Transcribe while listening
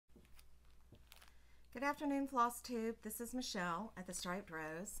Good afternoon, Flosstube. This is Michelle at the Striped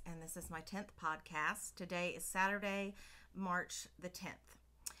Rose, and this is my 10th podcast. Today is Saturday, March the 10th.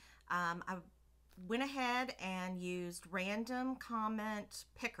 I went ahead and used random comment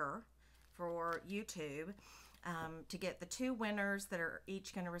picker for YouTube to get the two winners that are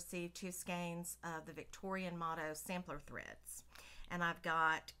each going to receive 2 skeins of the Victorian Motto sampler threads. And I've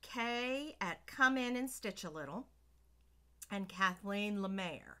got Kay at Come In and Stitch a Little and Kathleen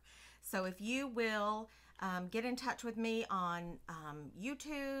Lemaire. So if you will get in touch with me on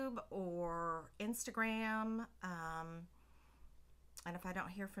YouTube or Instagram, and if I don't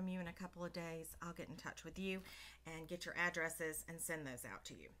hear from you in a couple of days, I'll get in touch with you and get your addresses and send those out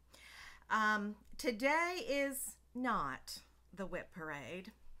to you. Today is not the whip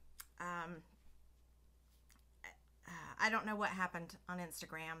parade. I don't know what happened on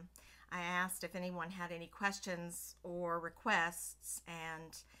Instagram. I asked if anyone had any questions or requests,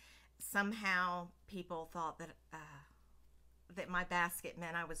 and somehow people thought that that my basket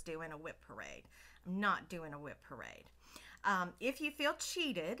meant I was doing a whip parade. I'm not doing a whip parade. If you feel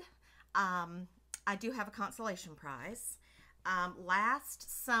cheated, I do have a consolation prize.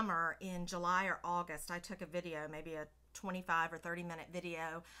 Last summer in July or August, I took a video, maybe a 25 or 30-minute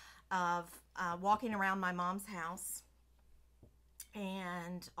video of walking around my mom's house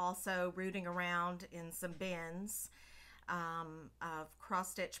and also rooting around in some bins of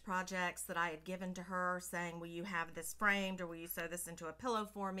cross-stitch projects that I had given to her, saying, will you have this framed or will you sew this into a pillow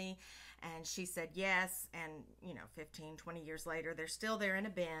for me? And she said yes, and 15, 20 years later, they're still there in a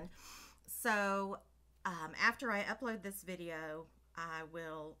bin. So after I upload this video, I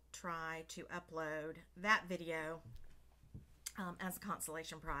will try to upload that video as a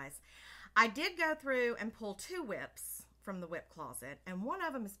consolation prize. I did go through and pull 2 whips from the whip closet, and one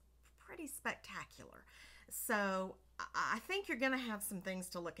of them is pretty spectacular. So I think you're going to have some things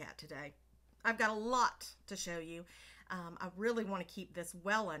to look at today. I've got a lot to show you. I really want to keep this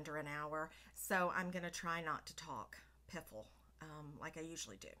well under an hour, so I'm going to try not to talk piffle like I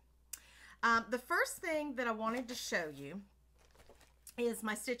usually do. The first thing that I wanted to show you is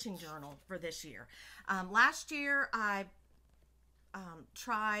my stitching journal for this year. Last year I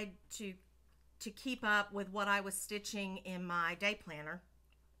tried to keep up with what I was stitching in my day planner.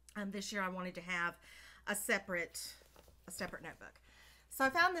 This year I wanted to have a separate notebook. So I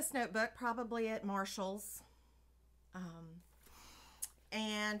found this notebook probably at Marshall's.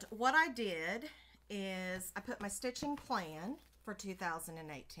 And what I did is I put my stitching plan for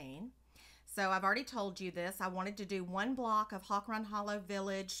 2018. So I've already told you this. I wanted to do 1 block of Hawk Run Hollow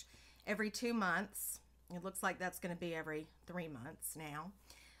Village every 2 months. It looks like that's going to be every 3 months now.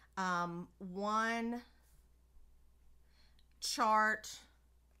 1 chart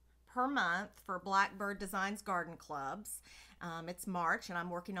per month for Blackbird Designs Garden Clubs. It's March and I'm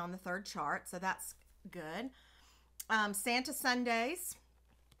working on the 3rd chart, so that's good. Santa Sundays,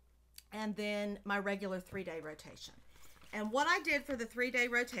 and then my regular 3-day rotation. And what I did for the 3-day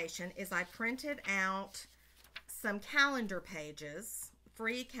rotation is I printed out some calendar pages,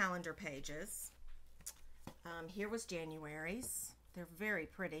 free calendar pages. Here was January's. They're very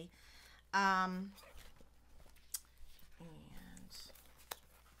pretty. And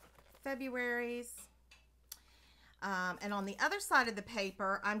February's. And on the other side of the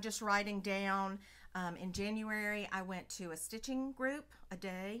paper, I'm just writing down, in January, I went to a stitching group, a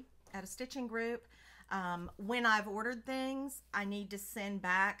day at a stitching group. When I've ordered things, I need to send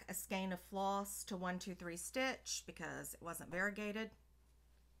back a skein of floss to 123 Stitch because it wasn't variegated,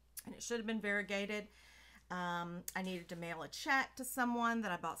 and it should have been variegated. I needed to mail a check to someone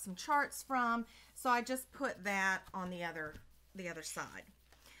that I bought some charts from, so I just put that on the other side.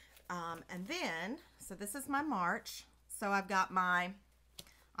 And then, so this is my March. So I've got on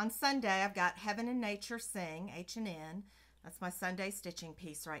Sunday, I've got Heaven and Nature Sing, H&N. That's my Sunday stitching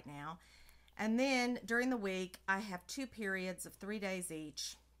piece right now. And then during the week, I have 2 periods of 3 days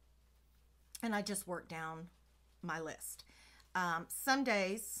each. And I just work down my list. Some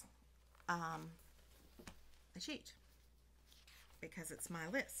days, I cheat because it's my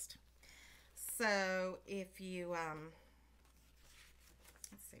list. So if you, let's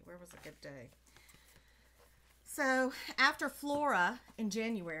see, where was a good day? So after Flora in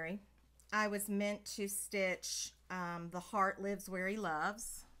January, I was meant to stitch The Heart Lives Where He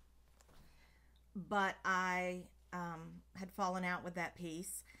Loves, but I had fallen out with that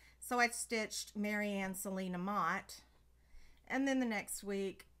piece. So I stitched Marianne Selena Mott, and then the next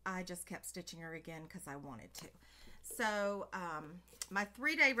week I just kept stitching her again because I wanted to. So my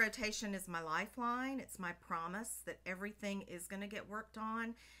 3-day rotation is my lifeline. It's my promise that everything is going to get worked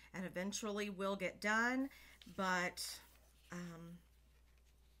on and eventually will get done. But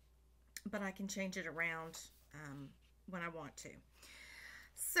but I can change it around when I want to.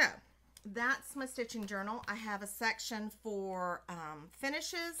 So that's my stitching journal. I have a section for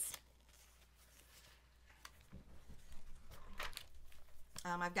finishes.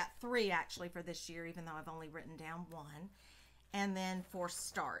 I've got 3 actually for this year, even though I've only written down 1. And then for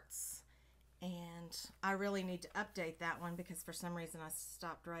starts. And I really need to update that one because for some reason I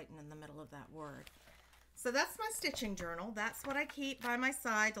stopped writing in the middle of that word. So that's my stitching journal. That's what I keep by my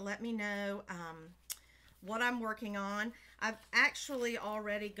side to let me know what I'm working on. I've actually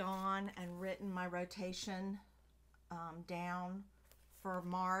already gone and written my rotation down for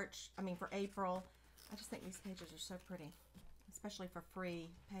for April. I just think these pages are so pretty, especially for free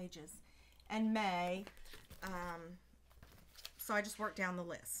pages. And May, so I just worked down the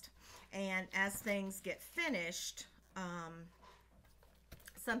list. And as things get finished,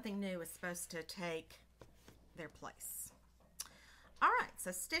 something new is supposed to take their place. All right,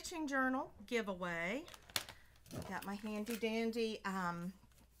 so stitching journal giveaway. Got my handy dandy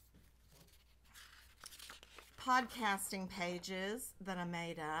podcasting pages that I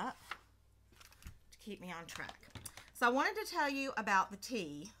made up to keep me on track. So I wanted to tell you about the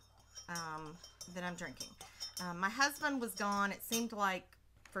tea that I'm drinking. My husband was gone, it seemed like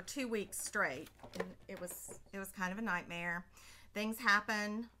for 2 weeks straight, and it was kind of a nightmare. Things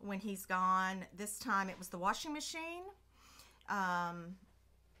happen when he's gone. This time it was the washing machine,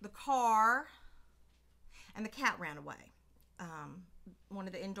 the car, and the cat ran away. One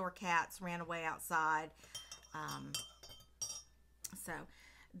of the indoor cats ran away outside. So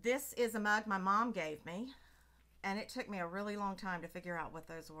this is a mug my mom gave me, and it took me a really long time to figure out what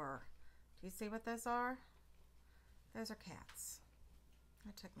those were. Do you see what those are? Those are cats.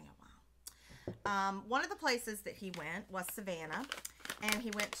 It took me a while. One of the places that he went was Savannah, and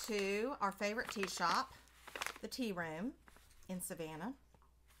he went to our favorite tea shop, the Tea Room in Savannah,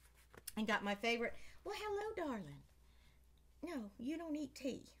 and got my favorite. Well, hello, darling. No, you don't eat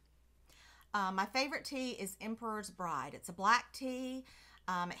tea. My favorite tea is Emperor's Bride. It's a black tea.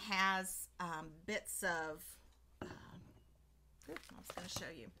 It has bits of, I was going to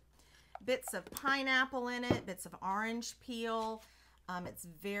show you, bits of pineapple in it, bits of orange peel. It's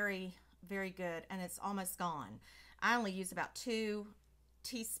very, very good, and it's almost gone. I only use about 2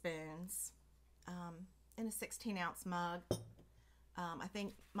 teaspoons in a 16-ounce mug. I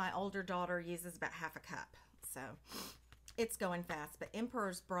think my older daughter uses about half a cup, so it's going fast. But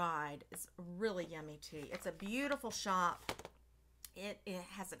Emperor's Bride is really yummy tea. It's a beautiful shop. It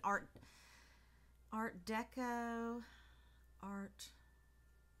has an art deco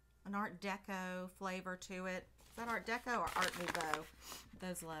flavor to it. Is that Art Deco or Art Nouveau?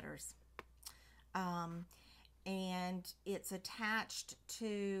 Those letters. And it's attached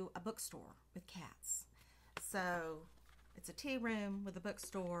to a bookstore with cats. So it's a tea room with a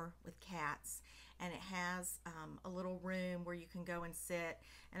bookstore with cats. And it has a little room where you can go and sit.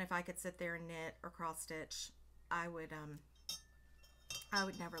 And if I could sit there and knit or cross stitch, I would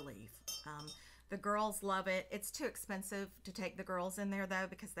never leave. The girls love it. It's too expensive to take the girls in there though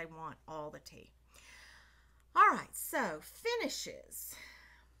because they want all the tea. All right, so finishes.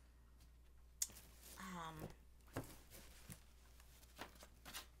 I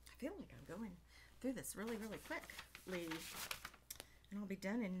feel like I'm going through this really, really quickly, and I'll be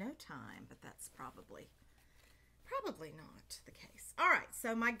done in no time, but that's probably not the case. All right,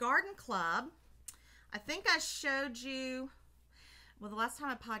 so my garden club, I think I showed you, well, the last time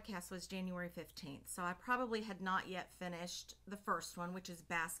I podcast was January 15th, so I probably had not yet finished the first one, which is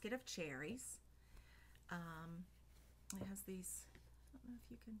Basket of Cherries. It has these, I don't know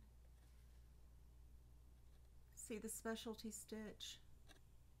if you can see the specialty stitch.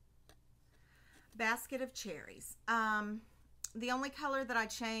 Basket of Cherries. The only color that I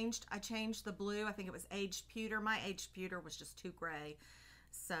changed the blue. I think it was aged pewter. My aged pewter was just too gray,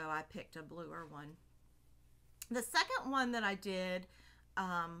 so I picked a bluer one. The second one that I did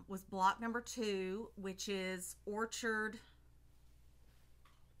was block number 2, which is Orchard,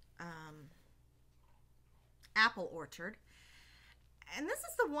 Apple Orchard. And this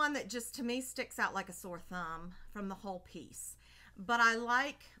is the one that just to me sticks out like a sore thumb from the whole piece. But I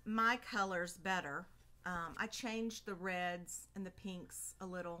like my colors better. I changed the reds and the pinks a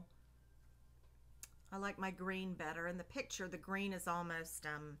little. I like my green better. In the picture, the green is almost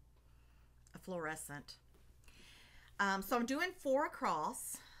a fluorescent. So I'm doing 4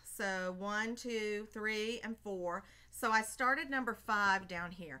 across. So 1, 2, 3, and 4. So I started number 5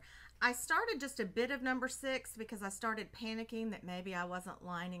 down here. I started just a bit of number 6 because I started panicking that maybe I wasn't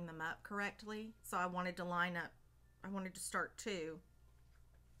lining them up correctly. So I wanted to line up, I wanted to start 2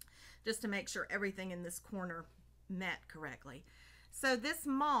 just to make sure everything in this corner met correctly. So this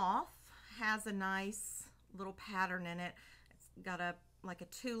moth has a nice little pattern in it. It's got like a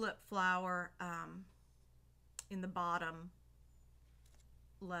tulip flower in the bottom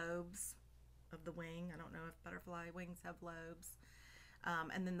lobes of the wing. I don't know if butterfly wings have lobes.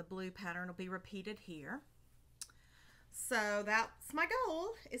 And then the blue pattern will be repeated here. So that's my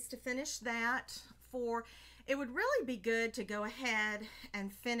goal, is to finish that for, it would really be good to go ahead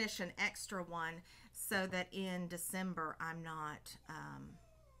and finish an extra one so that in December I'm not, of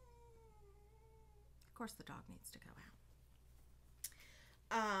course the dog needs to go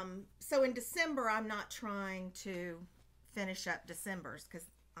out. So in December I'm not trying to finish up December's, because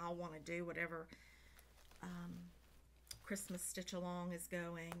I'll want to do whatever Christmas stitch along is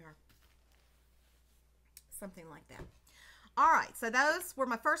going or something like that. All right, so those were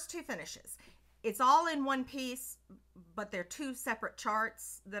my first two finishes. It's all in one piece, but they're two separate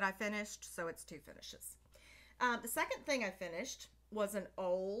charts that I finished, so it's two finishes. The second thing I finished was an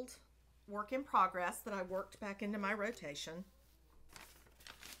old work in progress that I worked back into my rotation.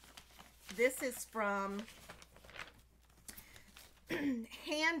 This is from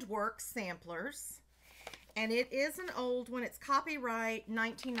Handwork Samplers, and it is an old one. It's copyright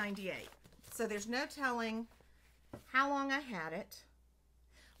 1998, so there's no telling how long I had it.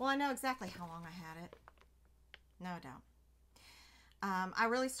 Well, I know exactly how long I had it. No, I don't. I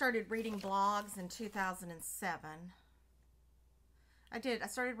really started reading blogs in 2007. I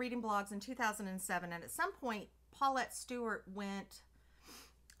started reading blogs in 2007, and at some point, Paulette Stewart went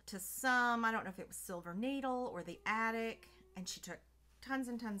to some, I don't know if it was Silver Needle or the Attic, and she took tons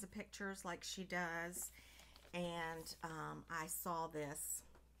and tons of pictures like she does, and I saw this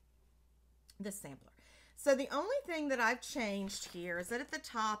sampler. So the only thing that I've changed here is that at the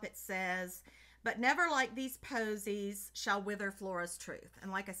top it says, "But never like these posies shall wither Flora's truth."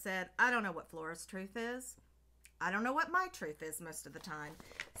 And like I said, I don't know what Flora's truth is. I don't know what my truth is most of the time.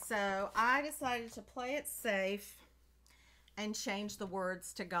 So I decided to play it safe and change the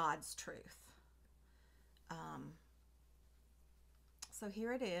words to God's truth. So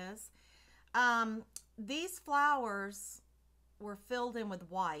here it is. These flowers were filled in with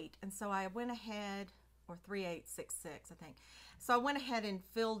white, and so I went ahead, or 3866, I think. So I went ahead and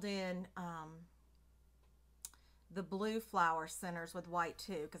filled in the blue flower centers with white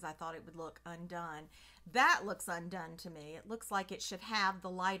too, because I thought it would look undone. That looks undone to me. It looks like it should have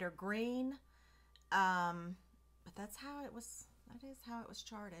the lighter green, but that's how it was. That is how it was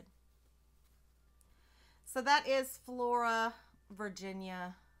charted. So that is Flora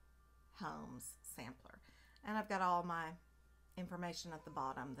Virginia Homes sampler, and I've got all my information at the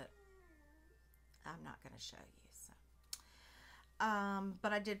bottom that I'm not going to show you. So,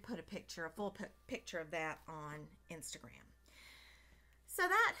 but I did put a full picture of that on Instagram. So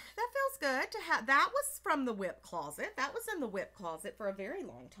that feels good to have. That was from the whip closet. That was in the whip closet for a very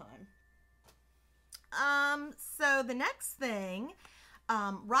long time. So the next thing,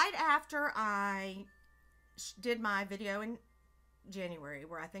 right after I did my video in January,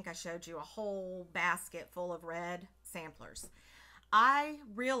 where I think I showed you a whole basket full of red samplers, I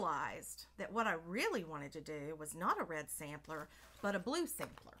realized that what I really wanted to do was not a red sampler, but a blue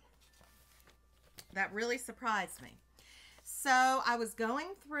sampler. That really surprised me. So I was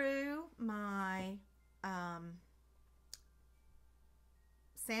going through my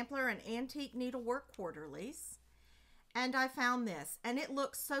sampler and antique needlework quarterlies, and I found this, and it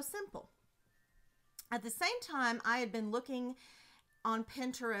looks so simple. At the same time, I had been looking on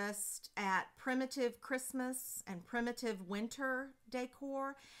Pinterest at primitive Christmas and primitive winter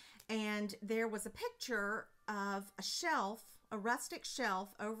decor, and there was a picture of a shelf, a rustic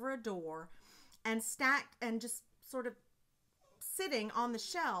shelf over a door, and stacked and just sort of sitting on the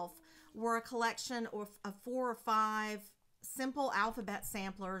shelf were a collection of 4 or 5 simple alphabet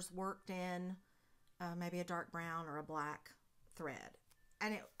samplers worked in maybe a dark brown or a black thread.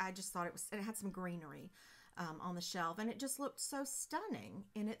 And I just thought it had some greenery on the shelf, and it just looked so stunning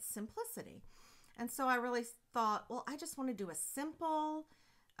in its simplicity. And so I really thought, well, I just want to do a simple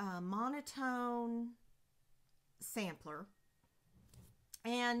monotone sampler.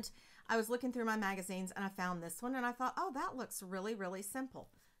 And I was looking through my magazines, and I found this one, and I thought, oh, that looks really, really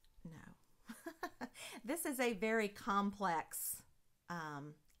simple. No. This is a very complex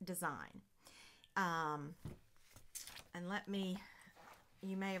design. And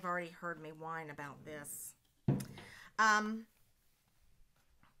you may have already heard me whine about this. I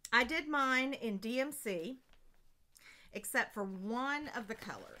did mine in DMC, except for one of the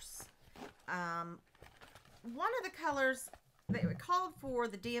colors. One of the colors that it called for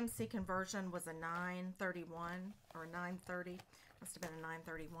the DMC conversion was a 931 or a 930. Must have been a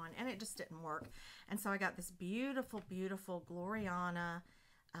 931, and it just didn't work. And so I got this beautiful, beautiful Gloriana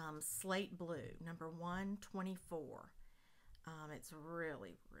Slate Blue, number 124. It's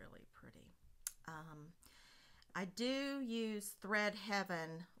really, really pretty. I do use Thread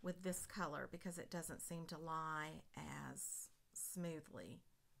Heaven with this color because it doesn't seem to lie as smoothly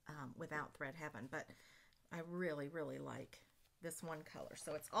without Thread Heaven, but I really, really like this one color.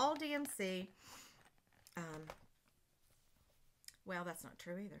 So it's all DMC. Well, that's not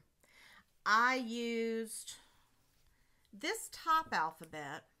true either. I used this top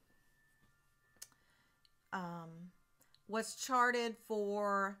alphabet was charted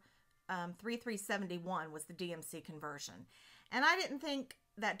for 3371 was the DMC conversion. And I didn't think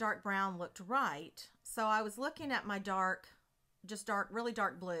that dark brown looked right. So I was looking at my really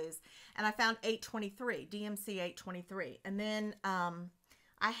dark blues, and I found 823, DMC 823. And then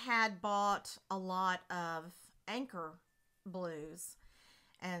I had bought a lot of anchor blues,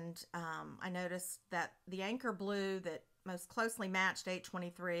 and I noticed that the anchor blue that most closely matched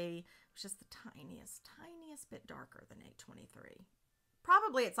 823 was just the tiniest bit darker than 823.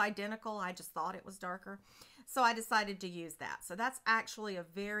 Probably it's identical. I just thought it was darker. So I decided to use that. So that's actually a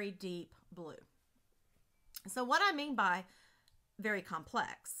very deep blue. So what I mean by very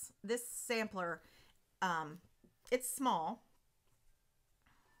complex, this sampler, it's small.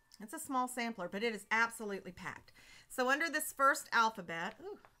 It's a small sampler, but it is absolutely packed. So under this first alphabet, ooh,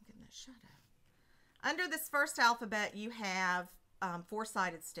 I'm getting that shadow. Under this first alphabet, you have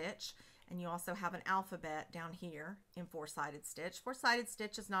four-sided stitch. And you also have an alphabet down here in four-sided stitch. Four-sided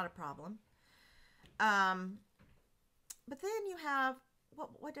stitch is not a problem. But then you have,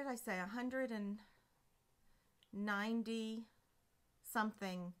 what did I say, 190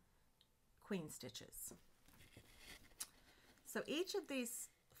 something queen stitches. So each of these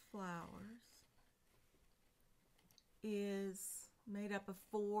flowers is made up of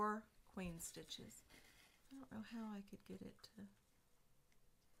 4 queen stitches. I don't know how I could get it to...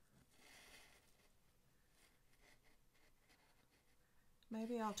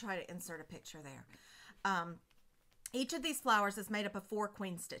 Maybe I'll try to insert a picture there. Each of these flowers is made up of 4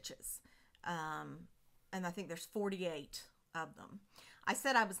 queen stitches. And I think there's 48 of them. I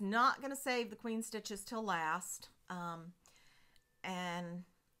said I was not going to save the queen stitches till last. And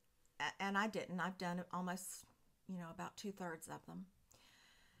I didn't. I've done almost, about 2/3 of them.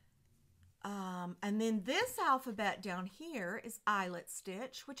 And then this alphabet down here is eyelet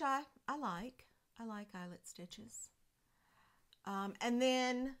stitch, which I like. I like eyelet stitches. And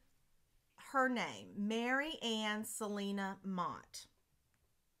then her name, Mary Ann Selena Mott.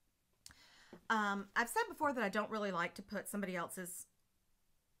 I've said before that I don't really like to put somebody else's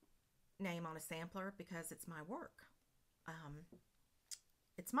name on a sampler because it's my work.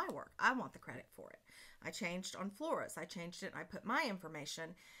 It's my work. I want the credit for it. I changed on Flora's. I changed it and I put my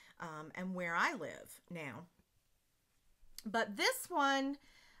information and where I live now. But this one...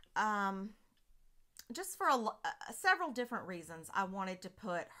 just for several different reasons, I wanted to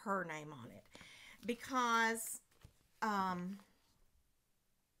put her name on it because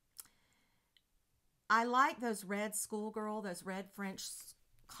I like those red those red French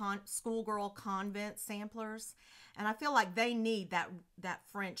schoolgirl convent samplers, and I feel like they need that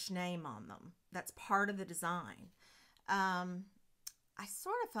French name on them. That's part of the design. I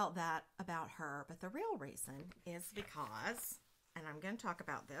sort of felt that about her, but the real reason is because, and I'm going to talk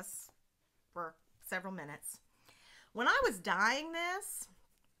about this for several minutes. When I was dyeing this,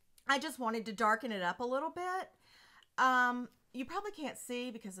 I just wanted to darken it up a little bit. You probably can't see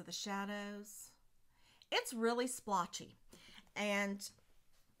because of the shadows. It's really splotchy, and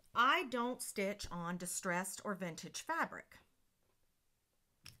I don't stitch on distressed or vintage fabric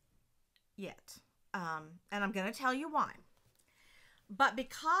yet. And I'm going to tell you why. But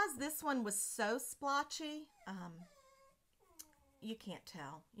because this one was so splotchy, you can't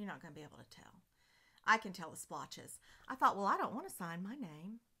tell. You're not going to be able to tell. I can tell the splotches. I thought, well, I don't want to sign my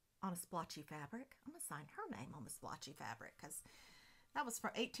name on a splotchy fabric. I'm going to sign her name on the splotchy fabric because that was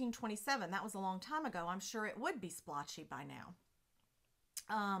from 1827. That was a long time ago. I'm sure it would be splotchy by now.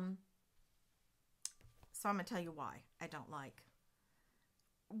 So I'm going to tell you why I don't like,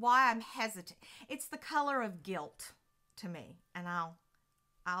 why I'm hesitant. It's the color of guilt to me, and I'll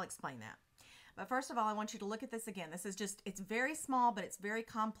explain that. But first of all, I want you to look at this again. This is just, it's very small, but it's very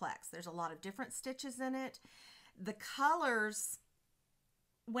complex. There's a lot of different stitches in it. The colors,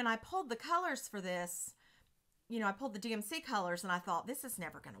 when I pulled the colors for this, I pulled the DMC colors and I thought, this is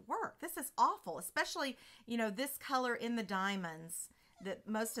never going to work. This is awful, especially, this color in the diamonds, that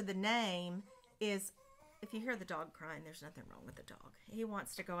most of the name is, if you hear the dog crying, there's nothing wrong with the dog. He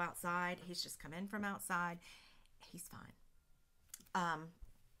wants to go outside. He's just come in from outside. He's fine.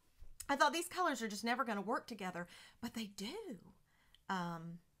 I thought these colors are just never going to work together, but they do.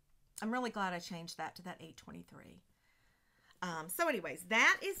 I'm really glad I changed that to that 823. So anyways,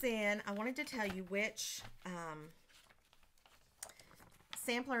 that is in. I wanted to tell you which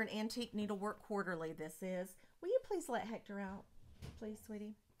Sampler and Antique Needlework Quarterly this is. Will you please let Hector out, please,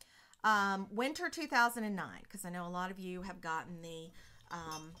 sweetie? Winter 2009, because I know a lot of you have gotten the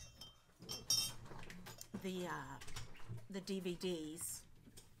DVDs,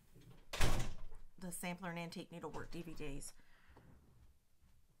 the Sampler and Antique Needlework DVDs.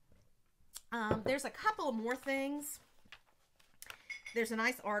 There's a couple of more things. There's a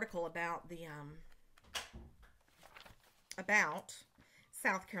nice article about the about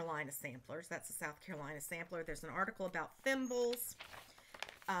South Carolina samplers. That's a South Carolina sampler. There's an article about thimbles.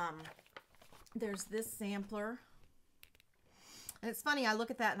 There's this sampler. And it's funny, I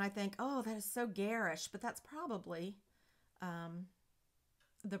look at that and I think, oh, that is so garish, but that's probably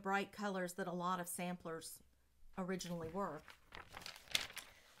the bright colors that a lot of samplers originally were.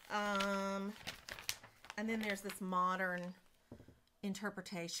 And then there's this modern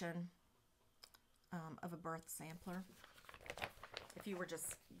interpretation of a birth sampler. If you were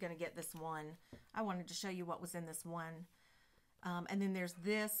just going to get this one, I wanted to show you what was in this one. And then there's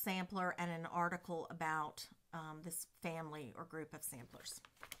this sampler and an article about this family or group of samplers.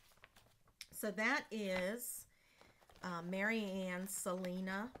 So that is Mary Ann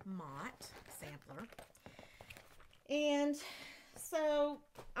Selena Mott sampler. And so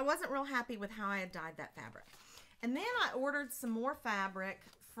I wasn't real happy with how I had dyed that fabric. And then I ordered some more fabric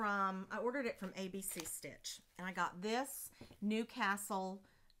I ordered it from ABC Stitch. And I got this Newcastle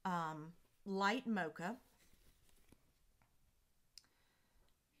light mocha.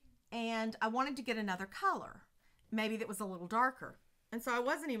 And I wanted to get another color, maybe that was a little darker. And so I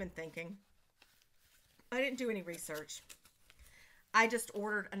wasn't even thinking. I didn't do any research. I just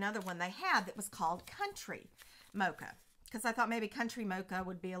ordered another one they had that was called Country Mocha, because I thought maybe Country Mocha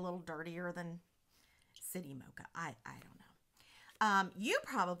would be a little dirtier than City Mocha. I don't know. You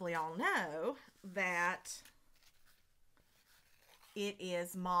probably all know that it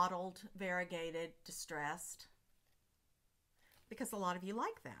is mottled, variegated, distressed, because a lot of you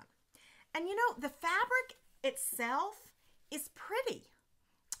like that. And you know, the fabric itself is pretty.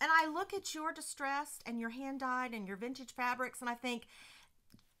 And I look at your distressed and your hand-dyed and your vintage fabrics and I think,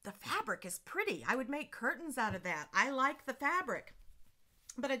 the fabric is pretty. I would make curtains out of that. I like the fabric.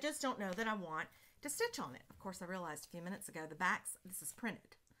 But I just don't know that I want to stitch on it. Of course, I realized a few minutes ago, this is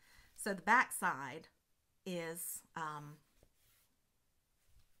printed. So the back side is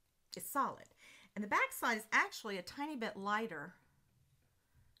solid. And the back side is actually a tiny bit lighter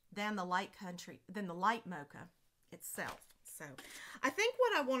than the light mocha itself. So I think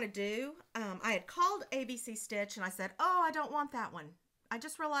what I want to do, I had called ABC Stitch and I said, oh, I don't want that one. I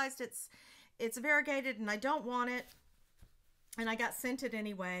just realized it's variegated and I don't want it. And I got sent it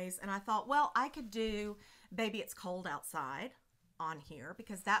anyways. And I thought, well, I could do Baby It's Cold Outside on here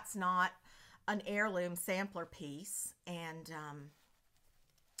because that's not an heirloom sampler piece. And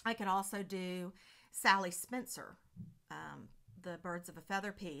I could also do Sally Spencer, the Birds of a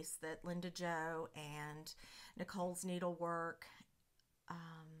Feather piece that Linda Jo and Nicole's Needlework,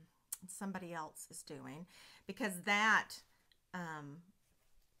 somebody else is doing, because that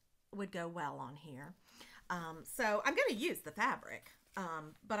would go well on here. So I'm going to use the fabric,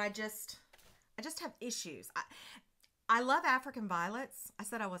 but I just have issues. I love African Violets. I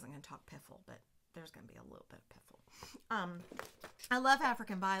said I wasn't going to talk piffle, but there's going to be a little bit of piffle. I love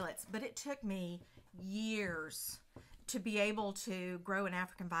African Violets, but it took me years to be able to grow an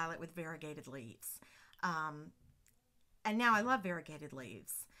African Violet with variegated leaves. And now I love variegated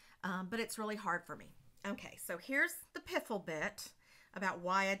leaves, but it's really hard for me. Okay, so here's the piffle bit about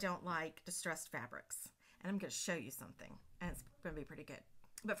why I don't like distressed fabrics. And I'm going to show you something, and it's going to be pretty good.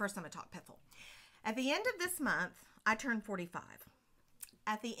 But first I'm going to talk piffle. At the end of this month, I turned 45.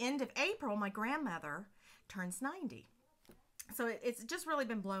 At the end of April, my grandmother turns 90. So it's just really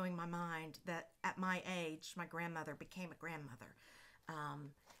been blowing my mind that at my age, my grandmother became a grandmother.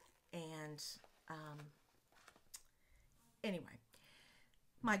 Anyway,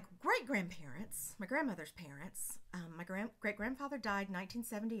 my great-grandparents, my grandmother's parents, my great-grandfather died in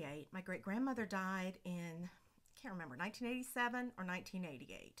 1978. My great-grandmother died in, I can't remember, 1987 or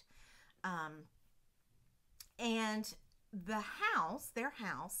 1988. And the house, their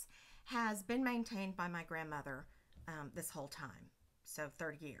house, has been maintained by my grandmother this whole time, so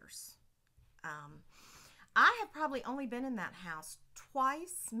 30 years. I have probably only been in that house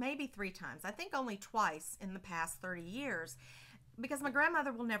twice, maybe 3 times. I think only twice in the past 30 years, because my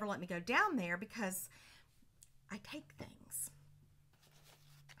grandmother will never let me go down there because I take things.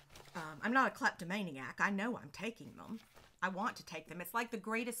 I'm not a kleptomaniac. I know I'm taking them. I want to take them. It's like the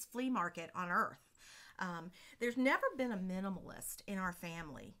greatest flea market on earth. There's never been a minimalist in our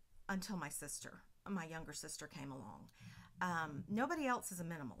family until my younger sister came along. Nobody else is a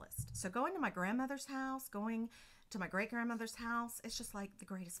minimalist. So going to my grandmother's house, going to my great-grandmother's house, it's just like the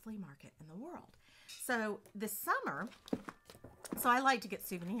greatest flea market in the world. So this summer, so I like to get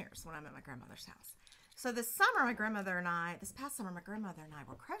souvenirs when I'm at my grandmother's house. So this past summer, my grandmother and I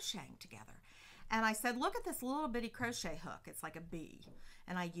were crocheting together. And I said, look at this little bitty crochet hook. It's like a bee.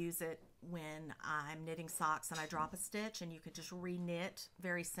 And I use it when I'm knitting socks and I drop a stitch, and you could just re-knit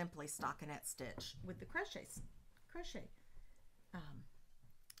very simply stockinette stitch with the crochet.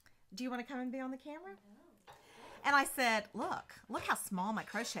 Do you want to come and be on the camera? No. And I said, look how small my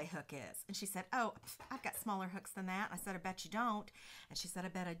crochet hook is. And she said, oh, I've got smaller hooks than that. I said, I bet you don't. And she said, I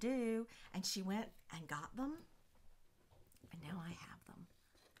bet I do. And she went and got them. And now I have them.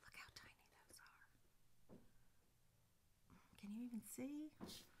 Look how tiny those are. Can you even see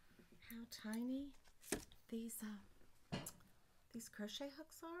how tiny these crochet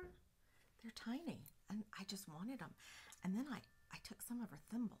hooks are? They're tiny. And I just wanted them. And then I took some of her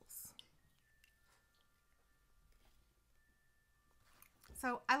thimbles.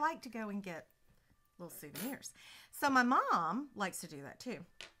 So I like to go and get little souvenirs. So my mom likes to do that too.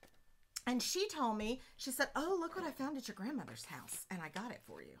 And she told me, she said, oh, look what I found at your grandmother's house. And I got it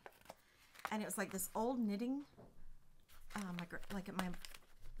for you. And it was like this old knitting, like my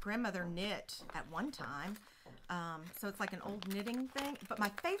grandmother knit at one time. So it's like an old knitting thing. But my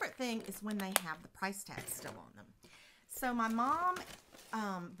favorite thing is when they have the price tag still on them. So my mom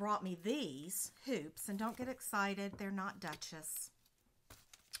brought me these hoops. And don't get excited. They're not Duchess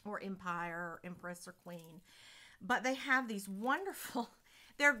or Empire or Empress or Queen. But they have these wonderful,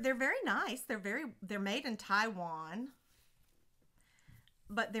 they're very nice. They're made in Taiwan.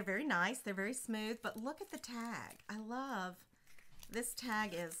 But they're very nice. They're very smooth. But look at the tag. I love, this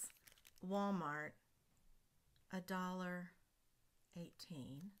tag is Walmart, $1.18.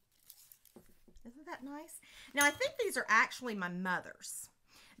 Isn't that nice? Now, I think these are actually my mother's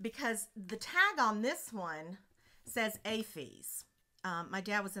because the tag on this one says AFES. My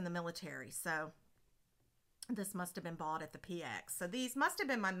dad was in the military, so this must have been bought at the PX. So these must have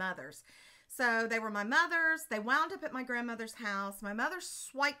been my mother's. So they were my mother's. They wound up at my grandmother's house. My mother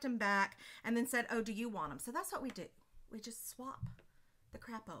swiped them back and then said, oh, do you want them? So that's what we do. We just swap the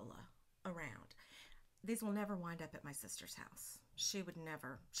crapola around. These will never wind up at my sister's house. She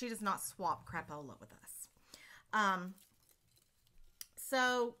does not swap crapola with us.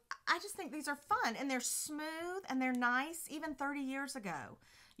 So I just think these are fun, and they're smooth and they're nice. Even 30 years ago,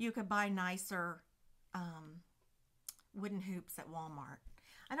 you could buy nicer wooden hoops at Walmart.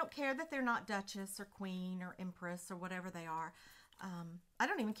 I don't care that they're not Duchess or Queen or Empress or whatever they are. I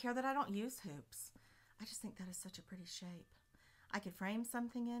don't even care that I don't use hoops. I just think that is such a pretty shape. I could frame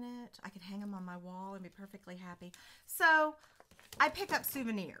something in it. I could hang them on my wall and be perfectly happy. So I pick up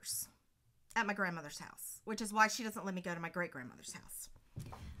souvenirs at my grandmother's house, which is why she doesn't let me go to my great-grandmother's house.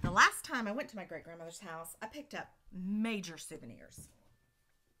 The last time I went to my great-grandmother's house, I picked up major souvenirs.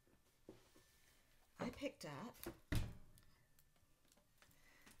 I picked up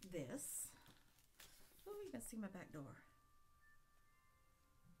this. Oh, you can see my back door.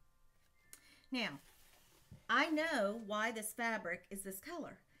 Now, I know why this fabric is this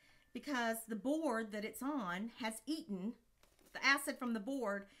color, because the board that it's on has eaten, the acid from the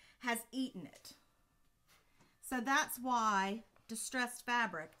board has eaten it. So that's why distressed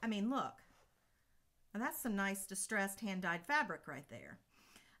fabric, I mean, look, and that's some nice distressed hand-dyed fabric right there.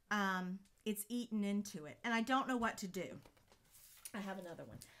 It's eaten into it, and I don't know what to do. I have another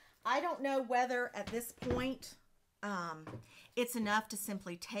one. I don't know whether at this point it's enough to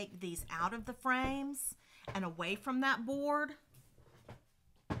simply take these out of the frames and away from that board.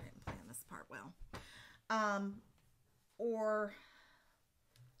 I didn't plan this part well. Or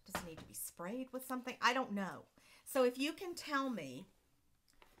does it need to be sprayed with something? I don't know. So if you can tell me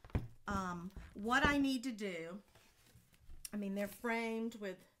what I need to do. I mean, they're framed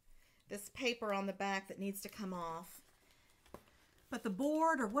with this paper on the back that needs to come off. But the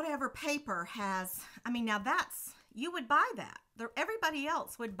board or whatever paper has, I mean, now that's, you would buy that. Everybody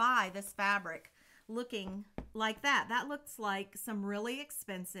else would buy this fabric looking like that. That looks like some really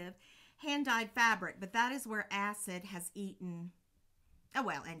expensive hand-dyed fabric, but that is where acid has eaten, oh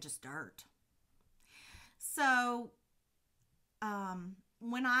well, and just dirt. So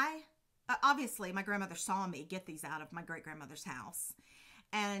when obviously my grandmother saw me get these out of my great-grandmother's house,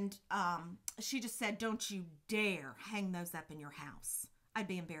 and she just said, don't you dare hang those up in your house. I'd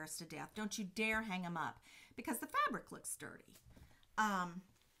be embarrassed to death. Don't you dare hang them up because the fabric looks dirty.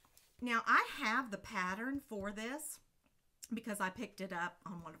 Now I have the pattern for this, because I picked it up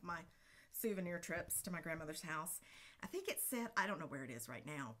on one of my souvenir trips to my grandmother's house. I think it said, I don't know where it is right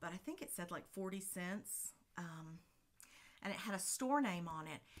now, but I think it said like 40 cents. And it had a store name on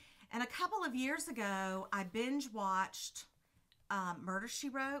it. And a couple of years ago, I binge watched Murder, She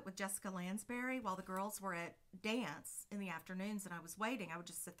Wrote with Jessica Lansbury while the girls were at dance in the afternoons and I was waiting. I would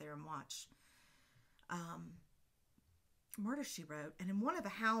just sit there and watch Murder, She Wrote. And in one of the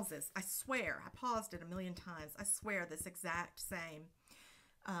houses, I swear, I paused it a million times, I swear this exact same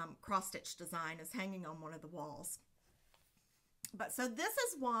cross-stitch design is hanging on one of the walls. But so this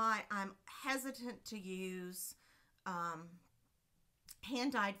is why I'm hesitant to use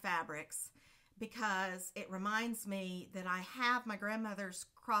hand-dyed fabrics, because it reminds me that I have my grandmother's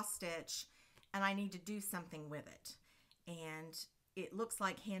cross-stitch and I need to do something with it. And it looks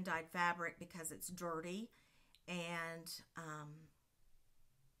like hand-dyed fabric because it's dirty and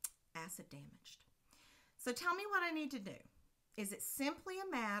acid damaged. So tell me what I need to do. Is it simply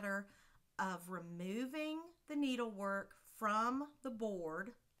a matter of removing the needlework from the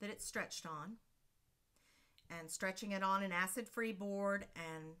board that it's stretched on and stretching it on an acid-free board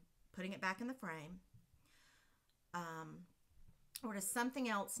and putting it back in the frame? Or does something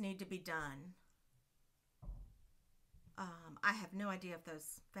else need to be done? I have no idea if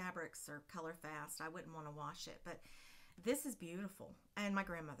those fabrics are color fast. I wouldn't want to wash it, but this is beautiful, and my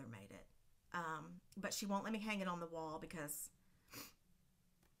grandmother made it. But she won't let me hang it on the wall because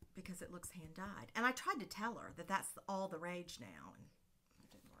it looks hand-dyed. And I tried to tell her that that's all the rage now, and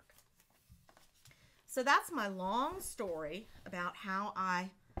it didn't work. So that's my long story about how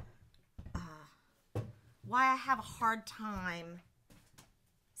why I have a hard time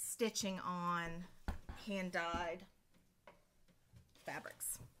stitching on hand-dyed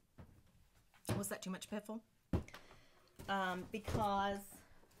fabrics. Was that too much piffle? Because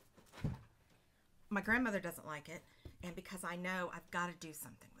my grandmother doesn't like it, and because I know I've got to do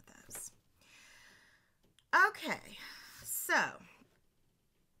something with those. Okay, so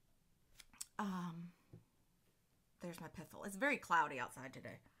there's my piffle. It's very cloudy outside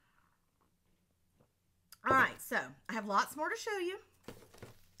today. All right, so I have lots more to show you.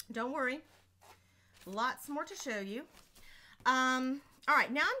 Don't worry. Lots more to show you. All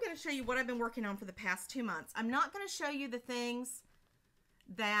right, now I'm going to show you what I've been working on for the past 2 months. I'm not going to show you the things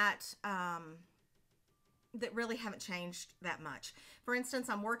that that really haven't changed that much. For instance,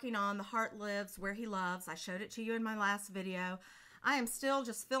 I'm working on The Heart Lives Where He Loves. I showed it to you in my last video. I am still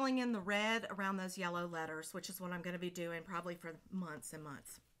just filling in the red around those yellow letters, which is what I'm going to be doing probably for months and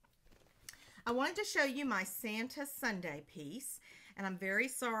months. I wanted to show you my Santa Sunday piece, and I'm very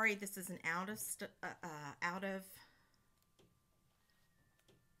sorry this is an out of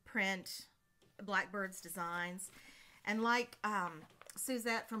print Blackbird's Designs. And like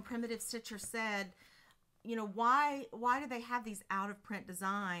Suzette from Primitive Stitcher said, you know, why do they have these out of print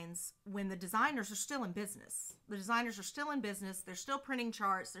designs when the designers are still in business? The designers are still in business. They're still printing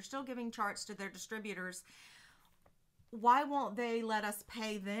charts. They're still giving charts to their distributors. Why won't they let us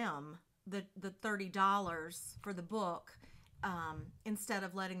pay them the $30 for the book instead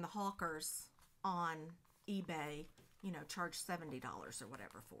of letting the hawkers on eBay, you know, charge $70 or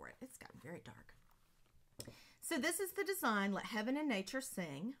whatever for it? It's gotten very dark. So this is the design, Let Heaven and Nature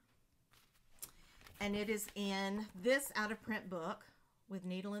Sing. And it is in this out-of-print book with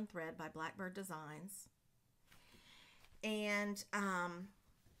needle and thread by Blackbird Designs. And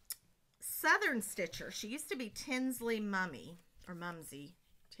Southern Stitcher, she used to be Tinsley Mummy, or Mumsy,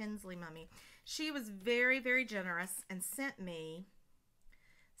 Tinsley Mummy. She was very, very generous and sent me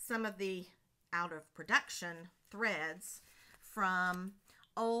some of the out-of-production threads from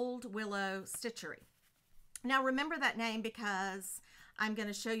Old Willow Stitchery. Now remember that name because I'm going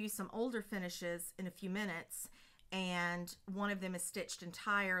to show you some older finishes in a few minutes, and one of them is stitched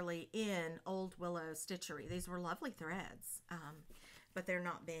entirely in Old Willow Stitchery. These were lovely threads, but they're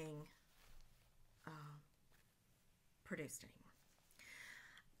not being produced anymore.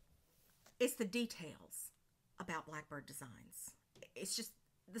 It's the details about Blackbird Designs. It's just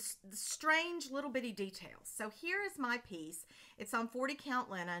the strange little bitty details. So here is my piece. It's on 40 count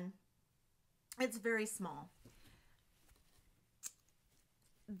linen. It's very small.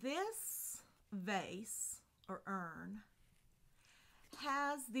 This vase or urn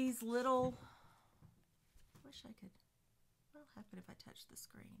has these little, I wish I could, what'll happen if I touch the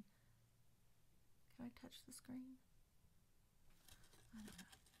screen? Can I touch the screen? I don't know.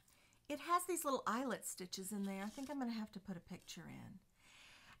 It has these little eyelet stitches in there. I think I'm going to have to put a picture in.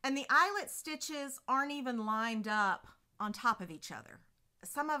 And the eyelet stitches aren't even lined up on top of each other.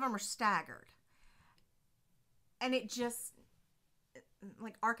 Some of them are staggered. And it just,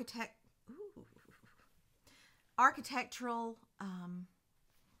 like architectural architectural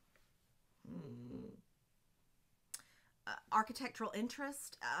architectural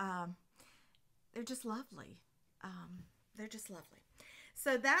interest. They're just lovely. They're just lovely.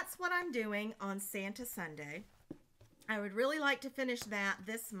 So that's what I'm doing on Santa Sunday. I would really like to finish that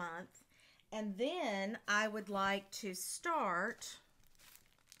this month. And then I would like to start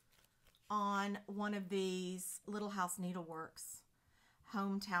on one of these Little House Needleworks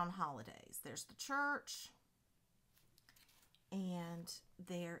hometown holidays. There's the church, and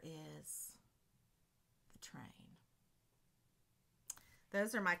there is the train.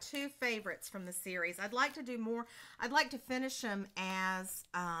 Those are my two favorites from the series. I'd like to do more. I'd like to finish them as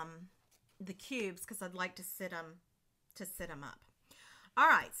the cubes because I'd like to sit them up. All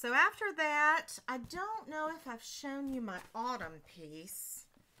right, so after that, I don't know if I've shown you my autumn piece.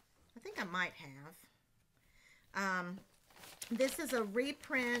 I think I might have. This is a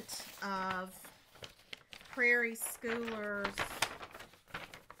reprint of Prairie Schoolers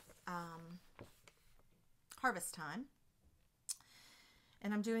Harvest Time.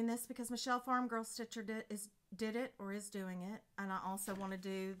 And I'm doing this because Michelle Farm Girl Stitcher did it or is doing it. And I also want to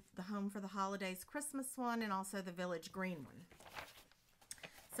do the Home for the Holidays Christmas one and also the Village Green one.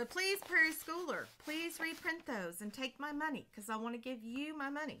 So please, Prairie Schooler, please reprint those and take my money because I want to give you my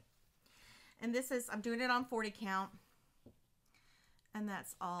money. And this is, I'm doing it on 40 count. And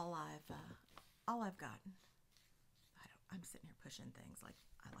that's all I've gotten. I'm sitting here pushing things like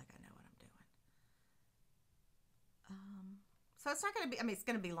I know what I'm doing. So it's not going to be, I mean, it's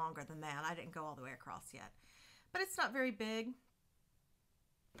going to be longer than that. I didn't go all the way across yet. But it's not very big.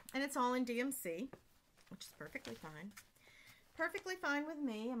 And it's all in DMC, which is perfectly fine. Perfectly fine with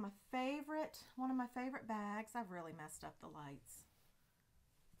me. And one of my favorite bags. I've really messed up the lights.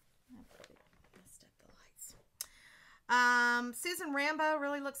 Susan Rambo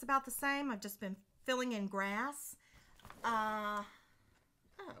really looks about the same. I've just been filling in grass. I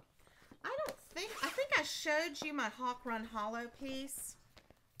think I showed you my Hawk Run Hollow piece.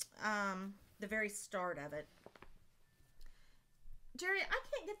 The very start of it. Jerry, I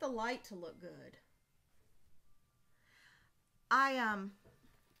can't get the light to look good. I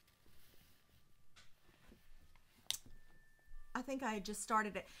think I just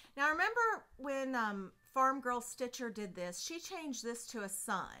started it. Now remember when Farm Girl Stitcher did this, she changed this to a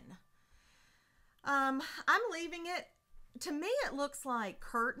sun. I'm leaving it. To me it looks like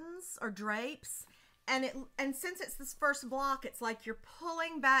curtains or drapes, and since it's this first block, it's like you're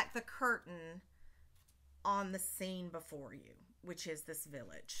pulling back the curtain on the scene before you, which is this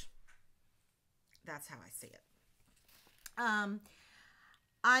village. That's how I see it.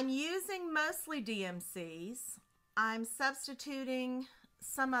 I'm using mostly DMCs. I'm substituting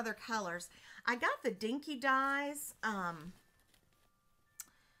some other colors. I got the Dinky Dyes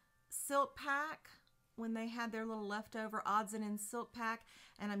silk pack when they had their little leftover odds and ends silk pack,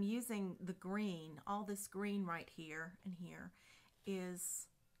 and I'm using the green. All this green right here and here is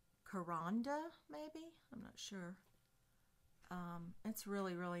Caranda, maybe? I'm not sure. It's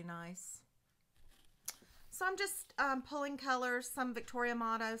really, really nice. So I'm just pulling colors, some Victoria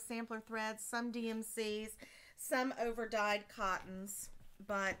Motto, sampler threads, some DMCs, some over-dyed cottons,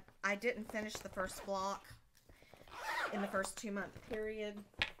 but I didn't finish the first block in the first 2-month period.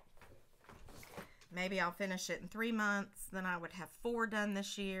 Maybe I'll finish it in 3 months. Then I would have 4 done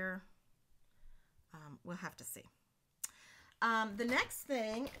this year. We'll have to see. The next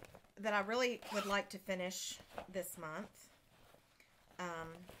thing that I really would like to finish this month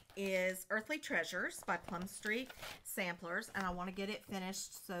is Earthly Treasures by Plum Street Samplers, and I want to get it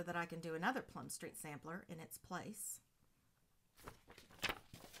finished so that I can do another Plum Street sampler in its place.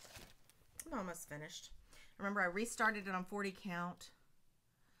 I'm almost finished. Remember, I restarted it on 40 count.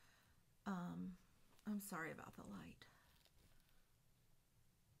 I'm sorry about the light.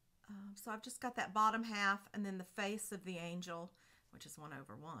 So I've just got that bottom half and then the face of the angel, which is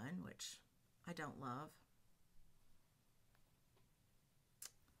 1/1, which I don't love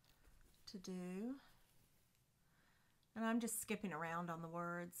to do. And I'm just skipping around on the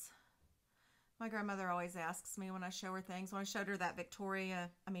words. My grandmother always asks me when I show her things. When I showed her that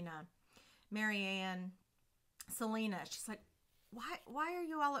Mary Ann Selena, she's like, why are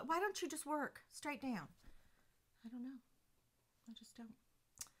you all, why don't you just work straight down? I don't know. I just don't.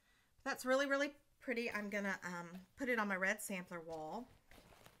 That's really, really pretty. I'm going to put it on my red sampler wall.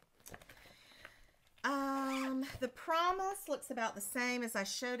 The Promise looks about the same as I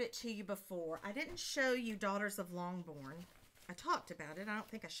showed it to you before. I didn't show you Daughters of Longbourn. I talked about it. I don't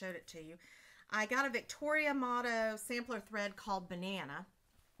think I showed it to you. I got a Victoria Motto sampler thread called Banana.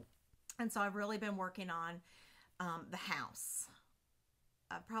 And so I've really been working on the house.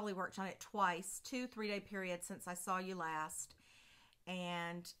 I've probably worked on it twice, 2-3 day periods since I saw you last.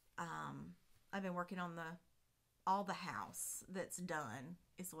 And I've been working on all the house that's done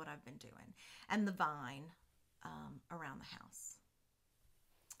is what I've been doing. And the vine around the house.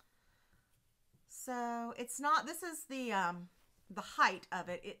 So it's not, this is the height of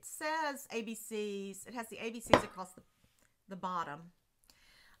it. It says ABCs. It has the ABCs across the bottom.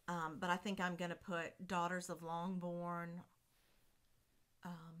 But I think I'm going to put Daughters of Longbourn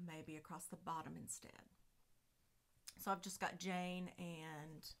maybe across the bottom instead. So I've just got Jane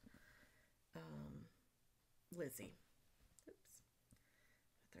and Lizzie. Oops.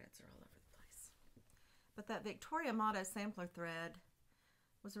 The threads are all over the place. But that Victoria Motto sampler thread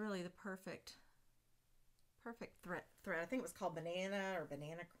was really the perfect thread. I think it was called Banana or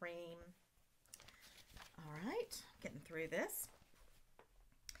Banana Cream. All right, getting through this.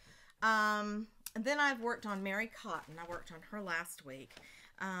 And then I've worked on Mary Cotton. I worked on her last week.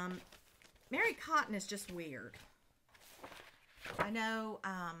 Mary Cotton is just weird. I know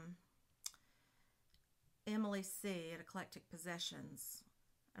Emily C. at Eclectic Possessions,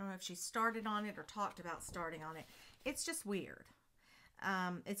 I don't know if she started on it or talked about starting on it. It's just weird.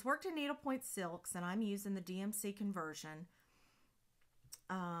 It's worked in needlepoint silks, and I'm using the DMC conversion.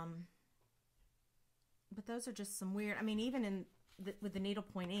 But those are just some weird, I mean, even with the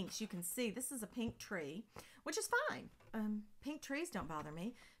needlepoint inks, you can see this is a pink tree, which is fine. Pink trees don't bother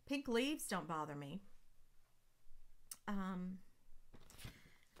me. Pink leaves don't bother me.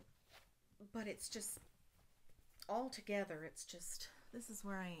 But it's just, all together, it's just, this is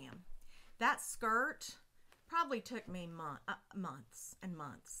where I am. That skirt probably took me months and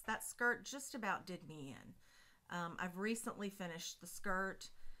months. That skirt just about did me in. I've recently finished the skirt.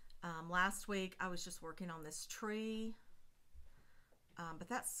 Last week, I was just working on this tree. But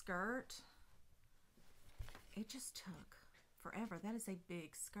that skirt, it just took forever. That is a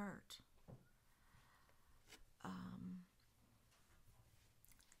big skirt.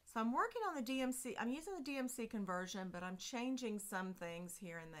 So I'm working on the DMC. I'm using the DMC conversion, but I'm changing some things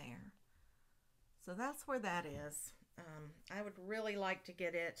here and there. So that's where that is. I would really like to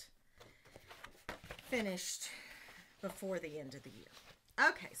get it finished before the end of the year.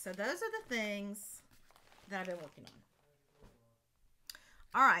 Okay, so those are the things that I've been working on.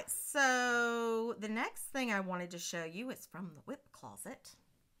 All right, so the next thing I wanted to show you is from the whip closet.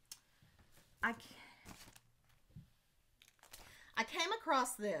 I came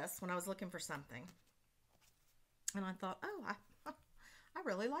across this when I was looking for something, and I thought, oh, I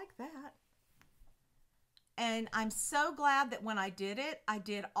really like that. And I'm so glad that when I did it, I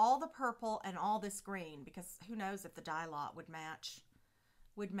did all the purple and all this green, because who knows if the dye lot would match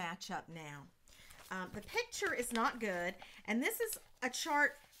up now. The picture is not good, and this is a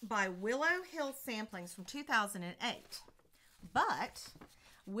chart by Willow Hill Samplings from 2008. But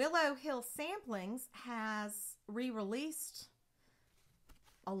Willow Hill Samplings has re-released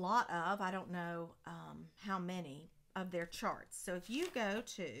a lot of, I don't know how many, of their charts. So if you go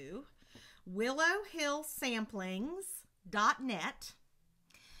to willowhillsamplings.net,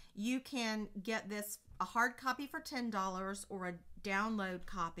 you can get this, a hard copy for $10 or a download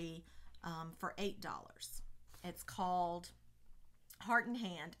copy for $8. It's called Heart and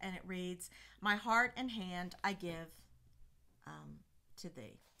Hand, and it reads, "My heart and hand I give to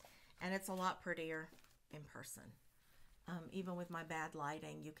thee." And it's a lot prettier in person. Even with my bad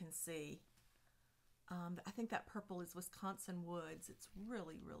lighting, you can see. I think that purple is Wisconsin Woods. It's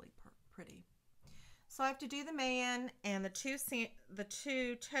really, really pretty. So I have to do the man and the two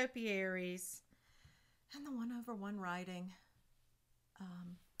topiaries and the 1/1 writing.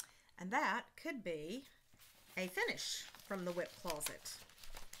 And that could be a finish from the whip closet.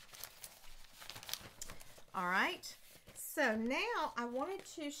 All right. So now I wanted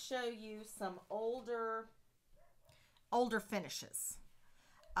to show you some older finishes.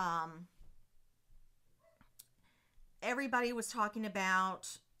 Everybody was talking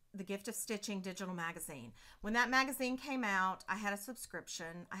about the Gift of Stitching digital magazine. When that magazine came out, I had a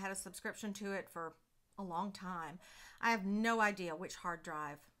subscription. I had a subscription to it for a long time. I have no idea which hard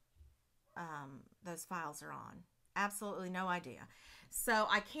drive those files are on. Absolutely no idea. So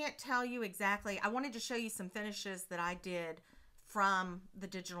I can't tell you exactly. I wanted to show you some finishes that I did from the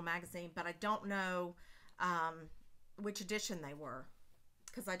digital magazine, but I don't know which edition they were,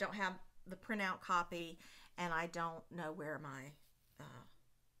 because I don't have the printout copy, and I don't know where my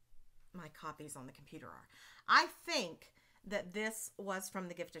my copies on the computer are. I think that this was from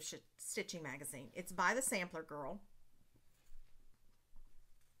the Gift of Stitching magazine. It's by the Sampler Girl.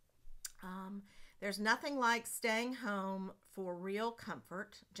 There's nothing like staying home for real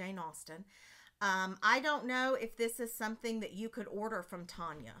comfort, Jane Austen. I don't know if this is something that you could order from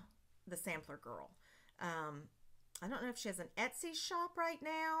Tanya, the sampler girl. I don't know if she has an Etsy shop right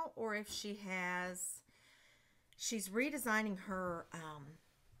now or if she's redesigning her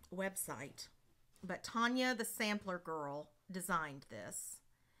website. But Tanya, the sampler girl, designed this.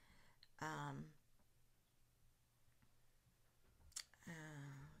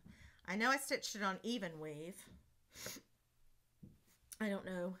 I know I stitched it on even weave. I don't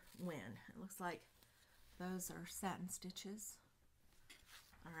know when. It looks like those are satin stitches.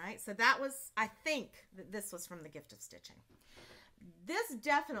 All right, so that was, I think that this was from the Gift of Stitching. This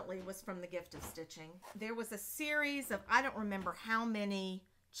definitely was from the Gift of Stitching. There was a series of, I don't remember how many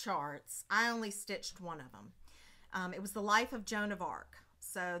charts. I only stitched one of them. It was the life of Joan of Arc.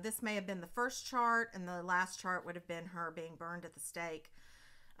 So this may have been the first chart, and the last chart would have been her being burned at the stake.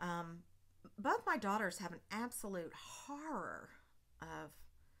 Both my daughters have an absolute horror of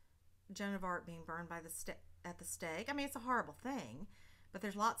Joan of Arc being burned by at the stake. I mean, it's a horrible thing, but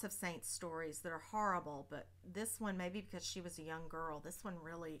there's lots of saints stories that are horrible. But this one, maybe because she was a young girl, this one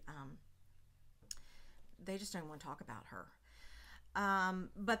really, they just don't want to talk about her.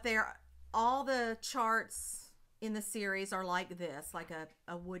 But all the charts in the series are like this, like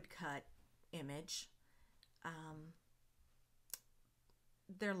a woodcut image.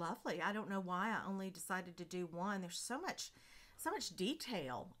 They're lovely. I don't know why I only decided to do one. There's so much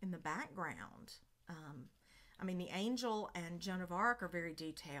detail in the background. I mean, the angel and Joan of Arc are very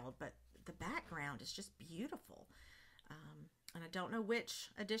detailed, but the background is just beautiful. And I don't know which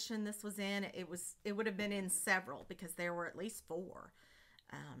edition this was in. It would have been in several because there were at least 4.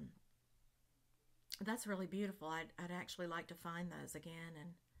 That's really beautiful. I'd actually like to find those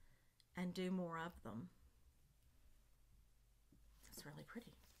again and do more of them. It's really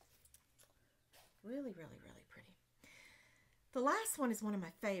pretty. Really, really, really pretty. The last one is one of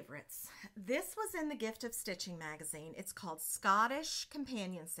my favorites. This was in the Gift of Stitching magazine. It's called Scottish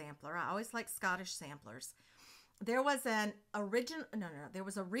Companion Sampler. I always like Scottish samplers. There was there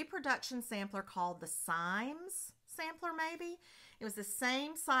was a reproduction sampler called the Symes sampler, maybe. It was the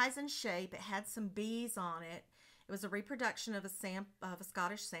same size and shape. It had some bees on it. It was a reproduction of a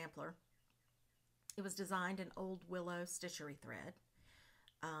Scottish sampler. It was designed in old willow stitchery thread.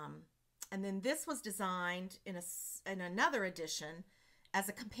 And then this was designed in another edition as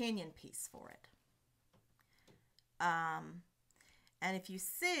a companion piece for it. And if you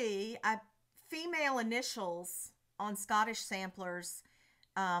see, female initials on Scottish samplers,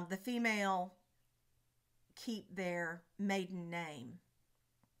 the female keep their maiden name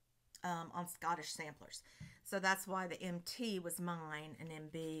on Scottish samplers. So that's why the MT was mine and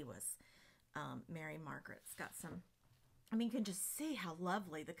MB was Mary Margaret's. Got some, I mean, you can just see how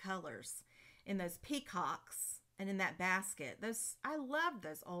lovely the colors in those peacocks and in that basket. I love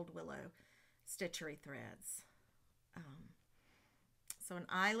those old willow stitchery threads. So an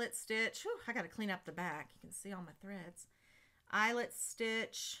eyelet stitch. Whew, I got to clean up the back. You can see all my threads. Eyelet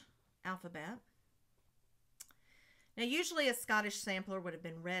stitch, alphabet. Now, usually a Scottish sampler would have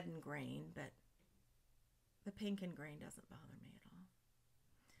been red and green, but the pink and green doesn't bother me at all.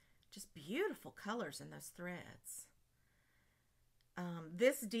 Just beautiful colors in those threads.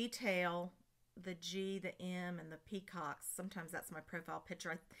 This detail, the G, the M, and the peacocks, sometimes that's my profile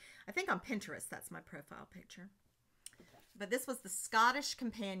picture. I think on Pinterest that's my profile picture. But this was the Scottish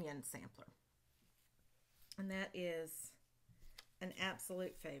Companion Sampler. And that is an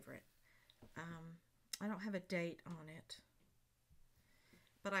absolute favorite. I don't have a date on it.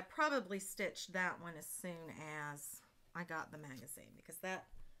 But I probably stitched that one as soon as I got the magazine. Because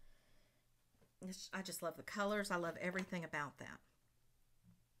I just love the colors. I love everything about that.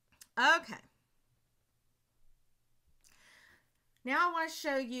 Okay. Now I want to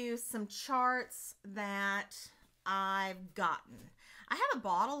show you some charts that I've gotten. I haven't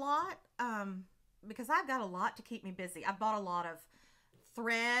bought a lot because I've got a lot to keep me busy. I've bought a lot of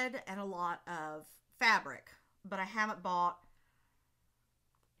thread and a lot of fabric, but I haven't bought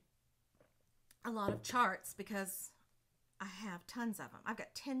a lot of charts because I have tons of them. I've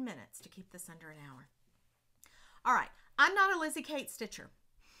got 10 minutes to keep this under an hour. All right. I'm not a Lizzie Kate stitcher.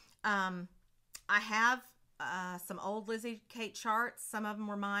 I have some old Lizzie Kate charts. Some of them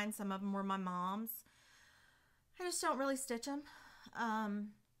were mine. Some of them were my mom's. I just don't really stitch them.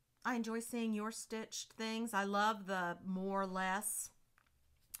 I enjoy seeing your stitched things. I love the more less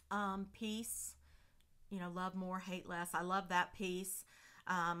piece. You know, love more, hate less. I love that piece.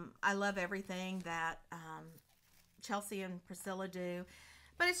 I love everything that Chelsea and Priscilla do.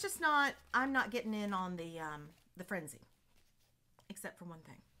 But it's just not, I'm not getting in on the frenzy. Except for one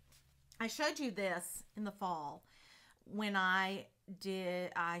thing. I showed you this in the fall when I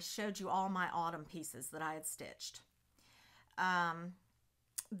I showed you all my autumn pieces that I had stitched.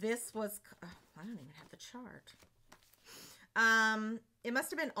 This was, I don't even have the chart. It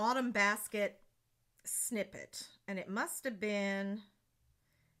must have been Autumn Basket Snippet, and it must have been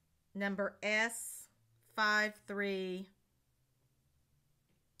number S53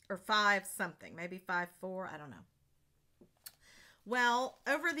 or 5 something, maybe 54, I don't know. Well,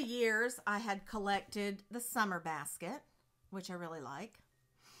 over the years, I had collected the summer basket, which I really like.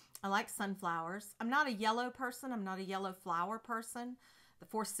 I like sunflowers. I'm not a yellow person. I'm not a yellow flower person. The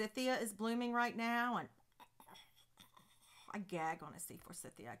forsythia is blooming right now, and I gag when I see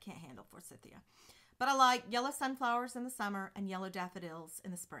forsythia. I can't handle forsythia. But I like yellow sunflowers in the summer and yellow daffodils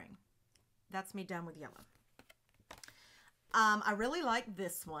in the spring. That's me done with yellow. I really like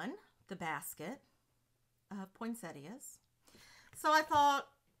this one, the basket of poinsettias. So I thought,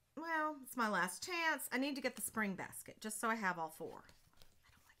 well, it's my last chance. I need to get the spring basket just so I have all 4. I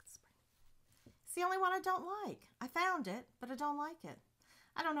don't like the spring. It's the only one I don't like. I found it, but I don't like it.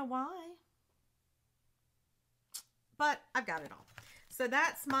 I don't know why. But I've got it all. So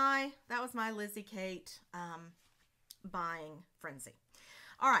that was my Lizzie Kate buying frenzy.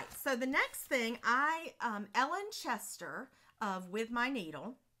 All right, so the next thing, Ellen Chester of With My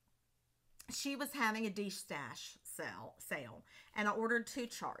Needle, she was having a de-stash sale, and I ordered 2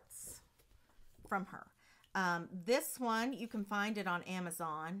 charts from her. This one, you can find it on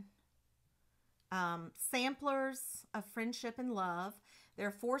Amazon. Samplers of Friendship and Love. There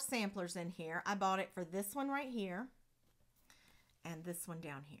are 4 samplers in here. I bought it for this one right here and this one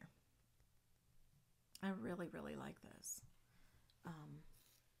down here. I really, really like those.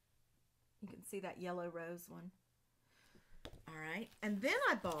 You can see that yellow rose one. All right. And then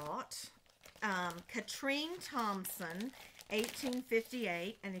I bought Katrine Thompson,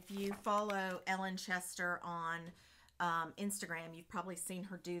 1858. And if you follow Ellen Chester on Instagram, you've probably seen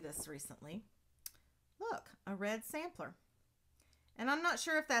her do this recently. Look, a red sampler. And I'm not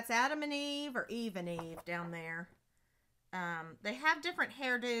sure if that's Adam and Eve or Eve and Eve down there. They have different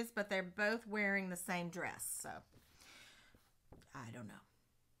hairdos, but they're both wearing the same dress. So, I don't know.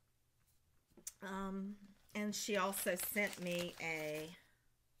 And she also sent me a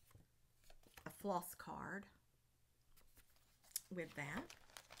floss card with that.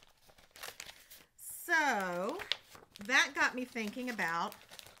 So, that got me thinking about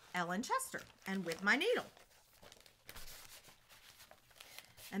Ellen Chester and With My Needle.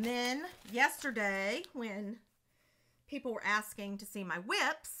 And then yesterday, when people were asking to see my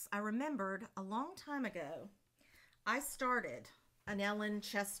whips, I remembered a long time ago, I started an Ellen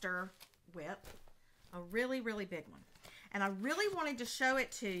Chester whip, a really, really big one. And I really wanted to show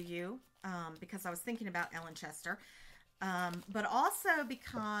it to you because I was thinking about Ellen Chester, but also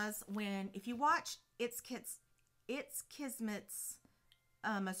because if you watch It's Kismet's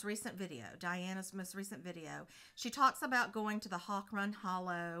most recent video, Diana's most recent video, she talks about going to the Hawk Run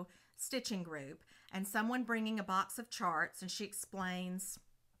Hollow stitching group and someone bringing a box of charts, and she explains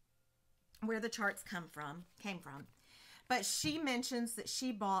where the charts came from. But she mentions that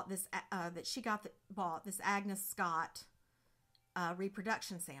she bought this bought this Agnes Scott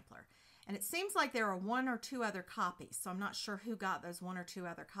reproduction sampler, and it seems like there are 1 or 2 other copies. So I'm not sure who got those 1 or 2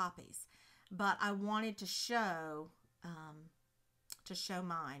 other copies, but I wanted to show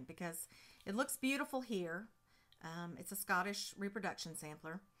mine because it looks beautiful here. It's a Scottish reproduction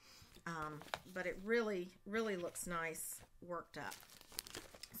sampler, but it really, really looks nice worked up.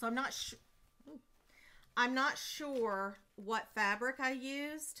 So I'm not sure what fabric I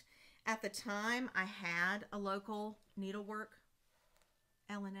used. At the time, I had a local needlework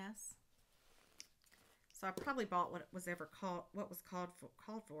L&S. So I probably bought what was called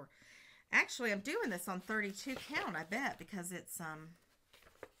for. Actually, I'm doing this on 32 count, I bet, because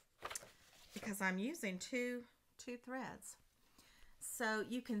I'm using two threads. So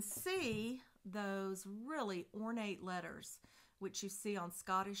you can see those really ornate letters, which you see on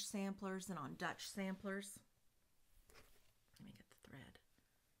Scottish samplers and on Dutch samplers. Let me get the thread.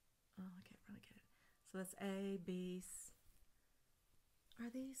 Oh, I can't really get it. So that's A, B, are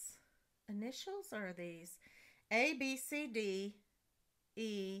these initials or are these A, B, C, D,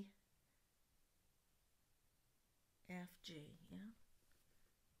 E, F, G, yeah.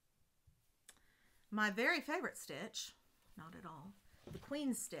 My very favorite stitch, not at all, the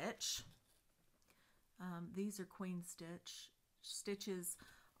queen stitch. These are queen stitches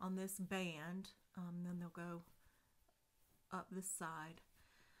on this band. Then they'll go up this side.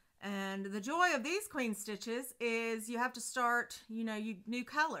 And the joy of these queen stitches is you have to start, new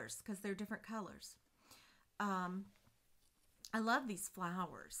colors because they're different colors. I love these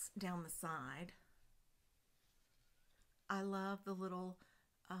flowers down the side. I love the little,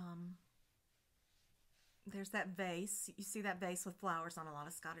 there's that vase. You see that vase with flowers on a lot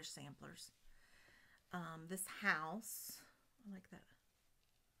of Scottish samplers. This house, I like that.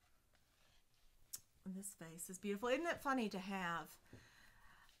 And this vase is beautiful. Isn't it funny to have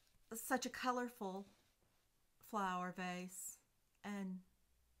such a colorful flower vase? And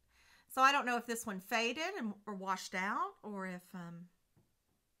so I don't know if this one faded or washed out, or if,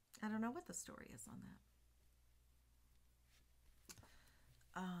 I don't know what the story is on that.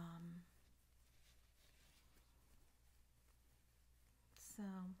 So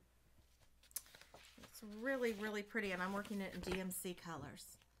it's really, really pretty, and I'm working it in DMC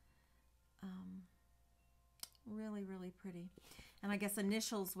colors. Really, really pretty. And I guess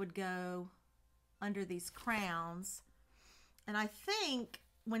initials would go under these crowns. And I think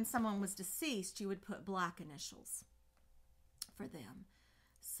when someone was deceased, you would put black initials for them.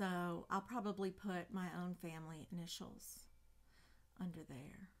 So I'll probably put my own family initials under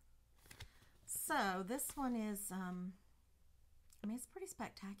there. So this one is, I mean, it's pretty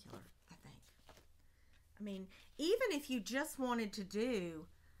spectacular, I think. I mean, even if you just wanted to do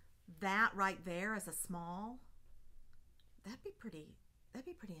that right there as a small, that'd be pretty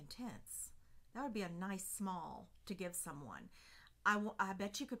intense. That would be a nice small to give someone. I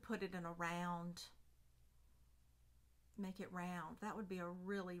bet you could put it in a round, make it round. That would be a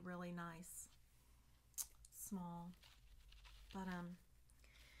really, really nice small. But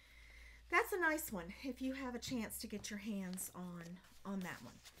that's a nice one if you have a chance to get your hands on that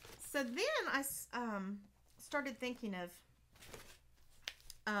one. So then I started thinking of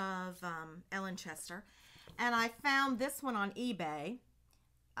Ellen Chester, and I found this one on eBay,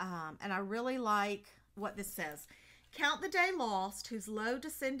 and I really like what this says. Count the day lost, whose low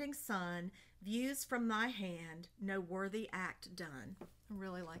descending sun views from thy hand no worthy act done. I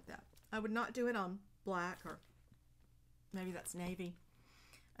really like that. I would not do it on black, or maybe that's navy.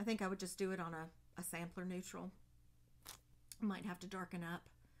 I think I would just do it on a sampler neutral. I might have to darken up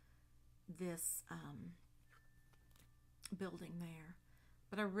this building there.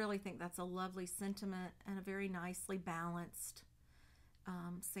 But I really think that's a lovely sentiment and a very nicely balanced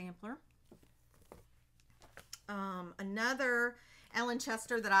sampler. Another Ellen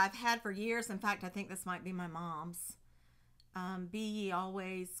Chester that I've had for years. In fact, I think this might be my mom's. Be ye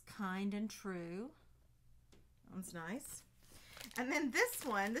always kind and true. That one's nice. And then this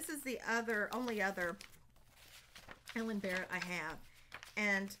one, this is the only other Ellen Barrett I have.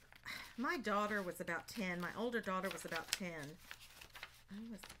 And my daughter was about 10. My older daughter was about 10.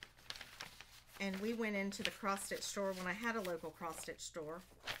 And we went into the cross-stitch store when I had a local cross-stitch store.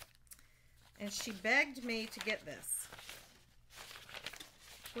 And she begged me to get this.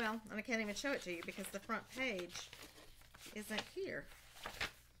 Well, and I can't even show it to you because the front page isn't here.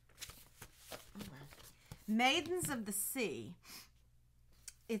 Oh, well. Maidens of the Sea.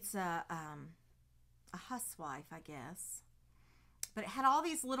 It's a housewife, I guess. But it had all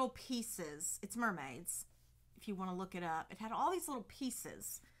these little pieces. It's mermaids, if you want to look it up. It had all these little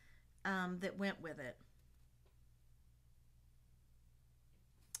pieces that went with it.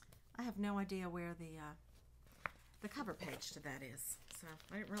 I have no idea where the cover page to that is. So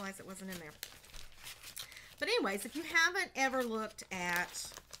I didn't realize it wasn't in there. But anyways, if you haven't ever looked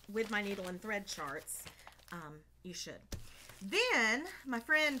at With My Needle and Thread charts, you should. Then my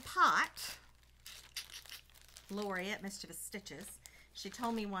friend Pot, Lori at Mischievous Stitches, she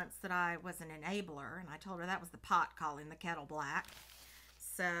told me once that I was an enabler, and I told her that was the pot calling the kettle black.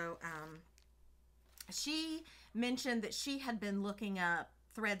 So she mentioned that she had been looking up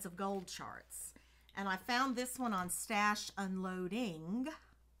Threads of Gold charts, and I found this one on Stash Unloading.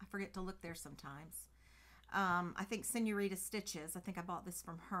 I forget to look there sometimes. I think Senorita Stitches. I think I bought this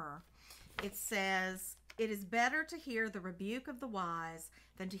from her. It says, "It is better to hear the rebuke of the wise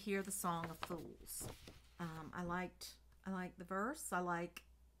than to hear the song of fools." I like the verse. I like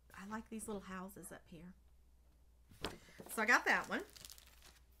these little houses up here. So I got that one.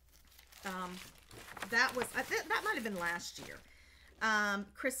 That might have been last year.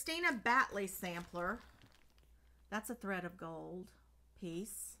 Christina Batley sampler. That's a Thread of Gold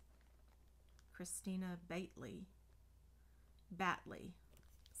piece. Christina Batley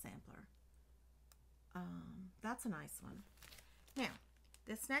sampler. That's a nice one. Now,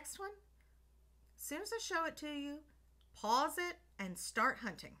 this next one, as soon as I show it to you, pause it and start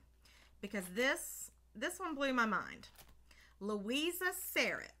hunting, because this one blew my mind. Louisa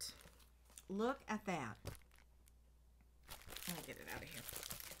Serrett. Look at that. Let me get it out of here.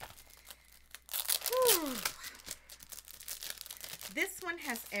 Whew. This one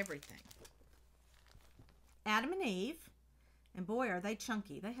has everything. Adam and Eve, and boy, are they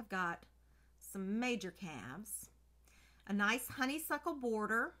chunky. They have got some major calves. a nice honeysuckle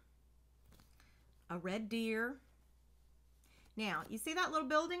border, a red deer. Now, you see that little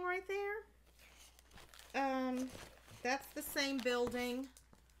building right there? That's the same building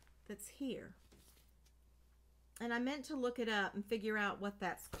that's here. And I meant to look it up and figure out what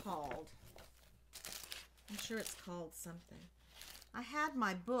that's called. I'm sure it's called something. I had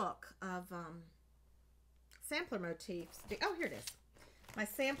my book of sampler motifs. Oh, here it is. My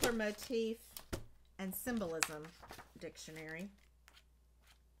sampler motif and symbolism dictionary.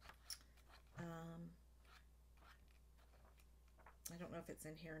 I don't know if it's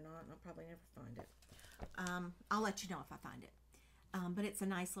in here or not, and I'll probably never find it. I'll let you know if I find it. But it's a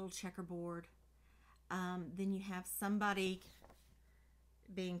nice little checkerboard. Then you have somebody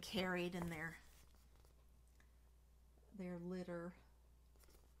being carried in their litter.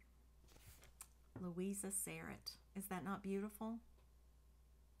 Louisa Sarrett. Is that not beautiful?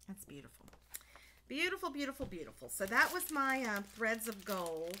 That's beautiful. Beautiful, beautiful, beautiful. So that was my Threads of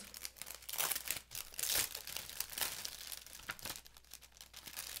Gold.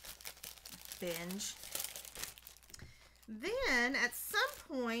 Binge. Then at some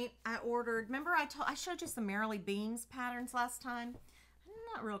point I ordered, remember I showed you some Merrily Beans patterns last time?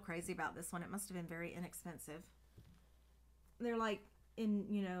 I'm not real crazy about this one. It must have been very inexpensive. They're like in,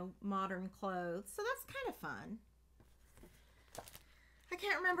 you know, modern clothes. So that's kind of fun. I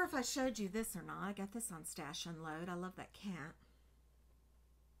can't remember if I showed you this or not. I got this on Stash Unload. I love that cat.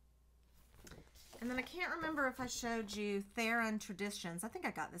 And then I can't remember if I showed you Theron Traditions. I think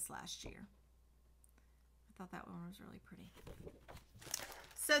I got this last year. I thought that one was really pretty.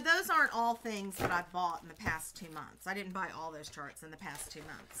 So those aren't all things that I bought in the past 2 months. I didn't buy all those charts in the past 2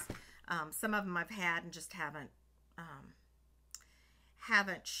 months. Some of them I've had and just haven't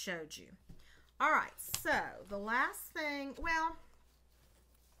showed you. All right, so the last thing, well,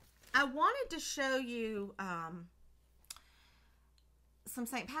 I wanted to show you some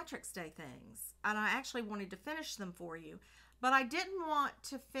St. Patrick's Day things, and I actually wanted to finish them for you, but I didn't want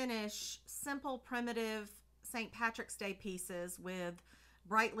to finish simple, primitive St. Patrick's Day pieces with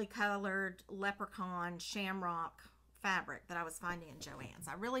brightly colored leprechaun shamrock fabric that I was finding in Joann's.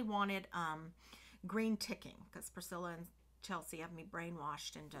 I really wanted green ticking because Priscilla and Chelsea have me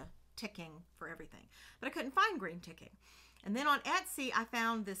brainwashed into ticking for everything, but I couldn't find green ticking. And then on Etsy, I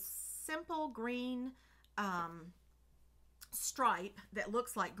found this simple green stripe that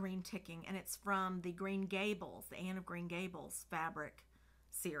looks like green ticking, and it's from the Green Gables, the Anne of Green Gables fabric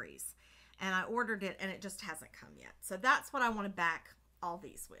series. And I ordered it, and it just hasn't come yet. So that's what I want to back all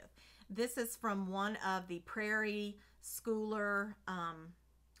these with. This is from one of the Prairie Schooler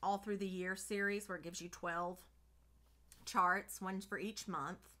All Through the Year series, where it gives you 12 charts, one for each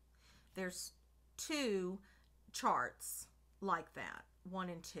month. There's 2 charts like that, 1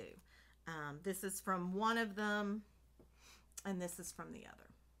 and 2. This is from one of them, and this is from the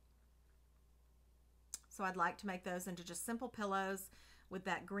other. So I'd like to make those into just simple pillows with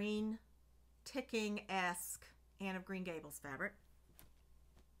that green ticking-esque Anne of Green Gables fabric.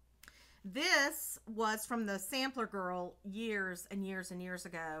 This was from the Sampler Girl years and years and years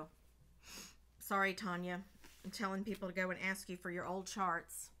ago. Sorry, Tanya. I'm telling people to go and ask you for your old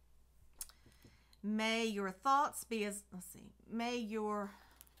charts. May your thoughts be as, may your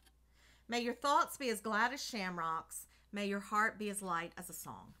thoughts be as glad as shamrocks. May your heart be as light as a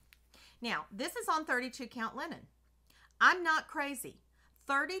song. Now, this is on 32 count linen. I'm not crazy.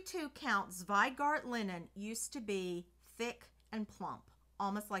 32 count Zweigart linen used to be thick and plump,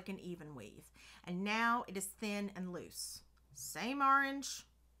 almost like an even weave. And now it is thin and loose. Same orange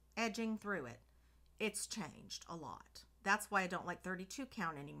edging through it. It's changed a lot. That's why I don't like 32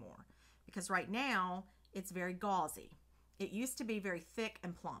 count anymore. Because right now, it's very gauzy. It used to be very thick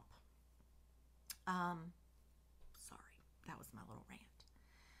and plump. Sorry, that was my little rant.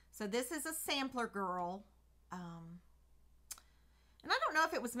 So this is a Sampler Girl. And I don't know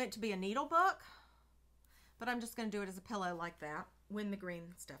if it was meant to be a needle book, but I'm just going to do it as a pillow like that when the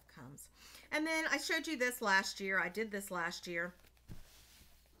green stuff comes. And then I showed you this last year. I did this last year.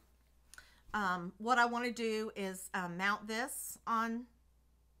 What I want to do is mount this on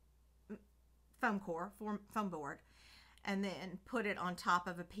foam board, and then put it on top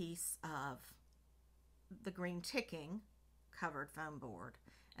of a piece of the green ticking covered foam board,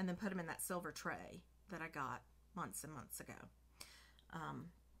 and then put them in that silver tray that I got months and months ago.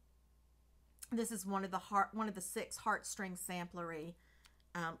 This is one of the 6 heartstring samplery.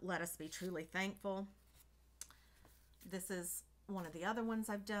 Let Us Be Truly Thankful. This is one of the other ones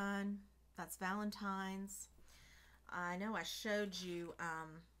I've done. That's Valentine's. I know I showed you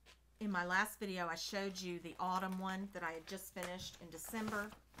in my last video, I showed you the autumn one that I had just finished in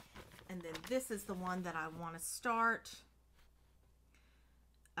December. And then this is the one that I want to start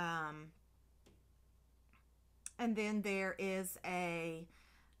And then there is a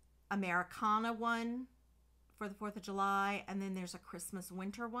Americana one for the 4th of July, and then there's a Christmas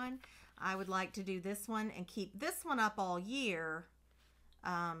winter one. I would like to do this one and keep this one up all year,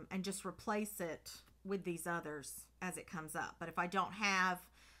 and just replace it with these others as it comes up. But if I don't have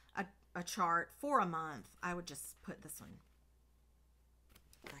a chart for a month, I would just put this one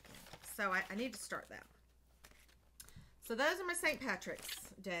back in. So I need to start that. So those are my St. Patrick's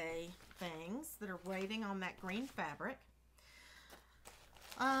Day things that are waiting on that green fabric.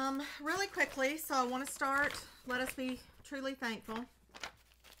 Really quickly, so I want to start, let us be truly thankful.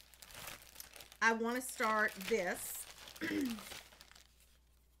 I want to start this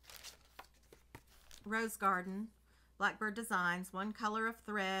Rose Garden Blackbird Designs, one color of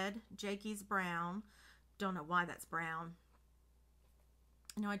thread, Jakey's brown. Don't know why that's brown.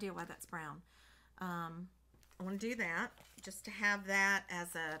 No idea why that's brown. I want to do that just to have that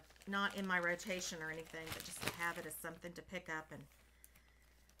as a, not in my rotation or anything, but just to have it as something to pick up and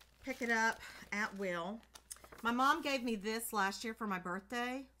pick it up at will. My mom gave me this last year for my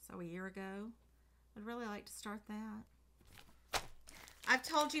birthday, so a year ago. I'd really like to start that. I've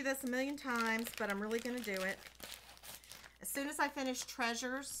told you this a million times, but I'm really going to do it. As soon as I finish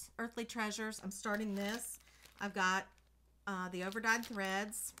Treasures, Earthly Treasures, I'm starting this. I've got the overdyed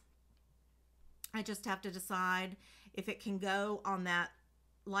threads. I just have to decide if it can go on that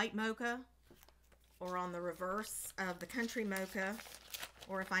light mocha or on the reverse of the country mocha,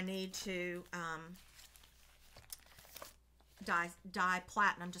 or if I need to dye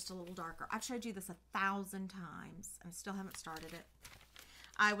platinum just a little darker. I've showed you this 1,000 times and still haven't started it.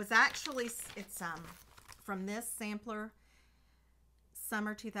 I was actually, it's from this sampler,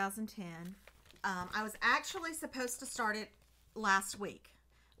 Summer 2010. I was actually supposed to start it last week.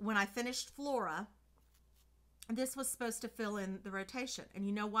 When I finished Flora, this was supposed to fill in the rotation. And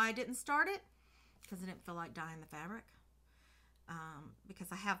you know why I didn't start it? Because I didn't feel like dyeing the fabric. Because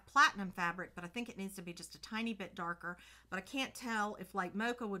I have platinum fabric, but I think it needs to be just a tiny bit darker. But I can't tell if light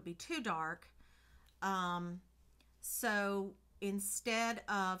mocha would be too dark. So instead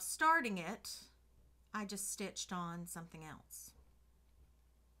of starting it, I just stitched on something else.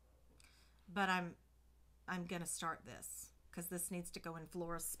 But I'm gonna start this because this needs to go in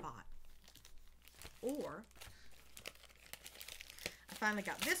Flora's spot. Or I finally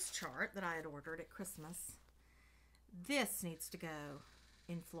got this chart that I had ordered at Christmas. This needs to go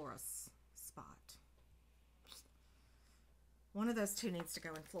in Flora's spot. One of those two needs to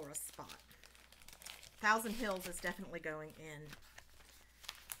go in Flora's spot. Thousand Hills is definitely going in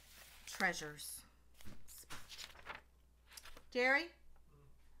Treasures spot. Jerry,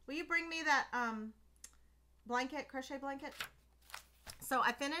 will you bring me that blanket, crochet blanket? So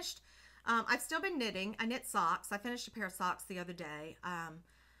I finished, I've still been knitting. I knit socks. I finished a pair of socks the other day.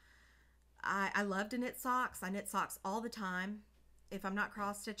 I love to knit socks. I knit socks all the time. If I'm not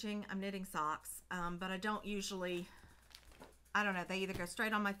cross stitching, I'm knitting socks. But I don't usually, I don't know, they either go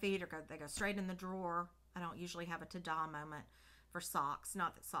straight on my feet or they go straight in the drawer. I don't usually have a ta-da moment for socks.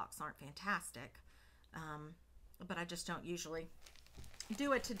 Not that socks aren't fantastic, but I just don't usually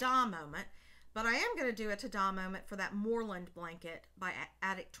do a ta-da moment. But I am going to do a ta-da moment for that Moorland blanket by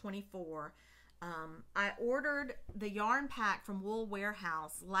Attic 24. I ordered the yarn pack from Wool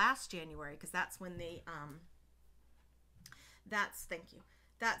Warehouse last January because that's when the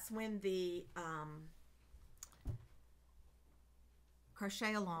that's when the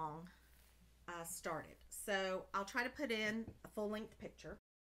crochet along started. So I'll try to put in a full-length picture.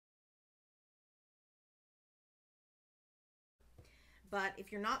 But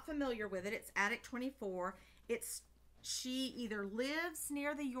if you're not familiar with it, it's Attic 24. She either lives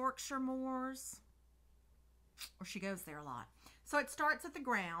near the Yorkshire Moors or she goes there a lot. So it starts at the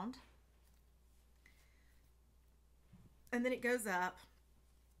ground and then it goes up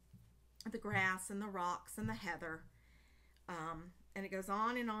the grass and the rocks and the heather, and it goes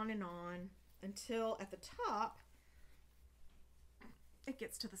on and on and on until at the top it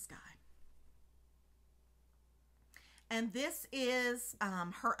gets to the sky. And this is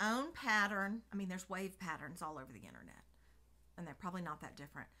her own pattern. I mean, there's wave patterns all over the internet, and they're probably not that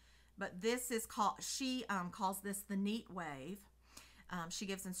different. But this is called, she calls this the Neat Wave. She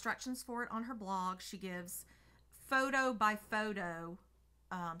gives instructions for it on her blog. She gives photo by photo,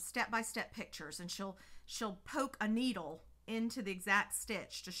 step-by-step pictures, and she'll poke a needle into the exact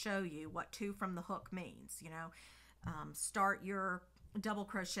stitch to show you what two from the hook means. You know, start your double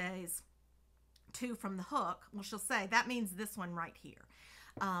crochets 2 from the hook. Well, she'll say that means this one right here.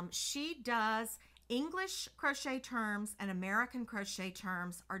 She does English crochet terms and American crochet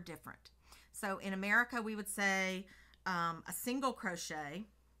terms are different. So in America we would say a single crochet,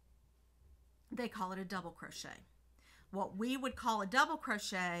 they call it a double crochet. What we would call a double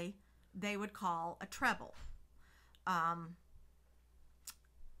crochet, they would call a treble.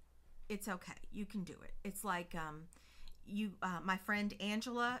 It's okay. You can do it. It's like my friend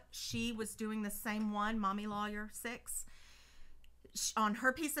Angela, she was doing the same one, Mommy Lawyer 6. On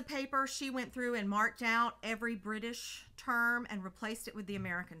her piece of paper, she went through and marked out every British term and replaced it with the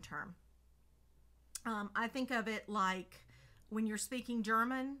American term. I think of it like when you're speaking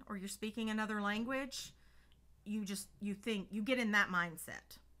German or you're speaking another language, you get in that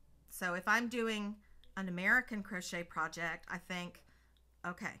mindset. So if I'm doing an American crochet project, I think,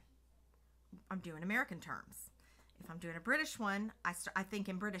 okay, I'm doing American terms. If I'm doing a British one, I think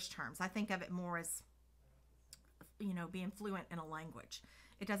in British terms. I think of it more as, being fluent in a language.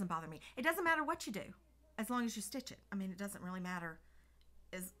 It doesn't bother me. It doesn't matter what you do, as long as you stitch it. I mean, it doesn't really matter.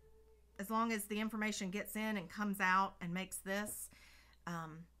 As long as the information gets in and comes out and makes this,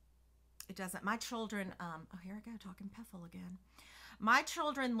 it doesn't. My children, here I go, talking piffle again. My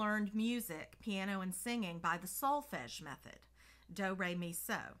children learned music, piano, and singing by the solfege method. Do, re, mi,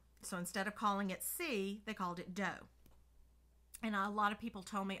 so. So instead of calling it C, they called it do. And a lot of people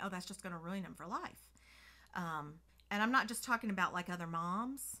told me, oh, that's just going to ruin them for life. And I'm not just talking about like other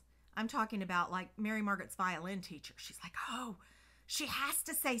moms. I'm talking about like Mary Margaret's violin teacher. She's like, oh, she has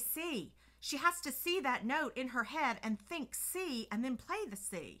to say C. She has to see that note in her head and think C and then play the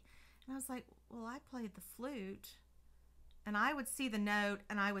C. And I was like, well, I played the flute and I would see the note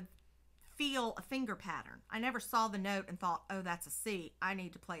and I would feel a finger pattern. I never saw the note and thought, oh, that's a C. I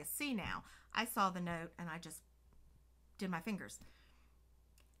need to play a C now. I saw the note and I just did my fingers.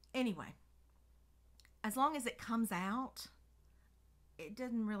 Anyway, as long as it comes out, it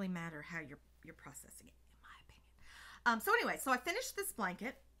doesn't really matter how you're processing it, in my opinion. So anyway, so I finished this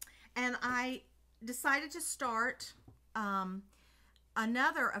blanket and I decided to start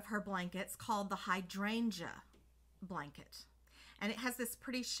another of her blankets called the hydrangea blanket. And it has this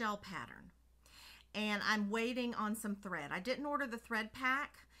pretty shell pattern. And I'm waiting on some thread. I didn't order the thread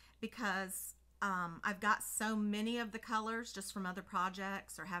pack because I've got so many of the colors just from other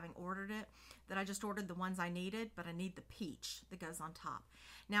projects or having ordered it that I just ordered the ones I needed, but I need the peach that goes on top.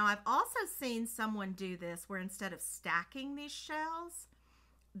 Now I've also seen someone do this where instead of stacking these shells,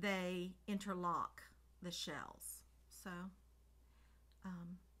 they interlock the shells. So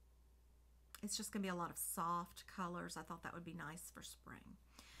it's just going to be a lot of soft colors. I thought that would be nice for spring.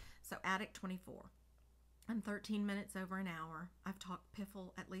 So Attic 24. I'm 13 minutes over an hour. I've talked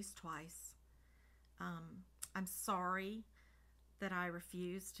piffle at least twice. I'm sorry that I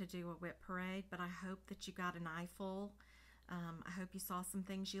refused to do a whip parade, but I hope that you got an eyeful. I hope you saw some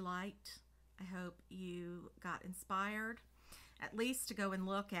things you liked. I hope you got inspired, at least to go and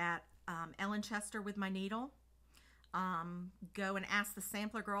look at Ellen Chester with my needle. Go and ask the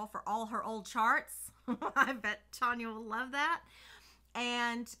sampler girl for all her old charts. I bet Tanya will love that.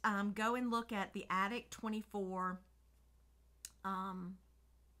 And go and look at the Attic 24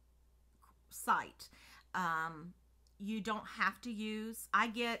 site. You don't have to use, I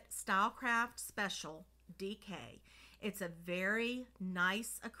get Stylecraft Special DK. It's a very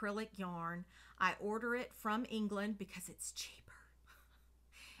nice acrylic yarn. I order it from England because it's cheaper.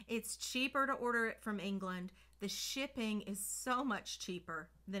 It's cheaper to order it from England. The shipping is so much cheaper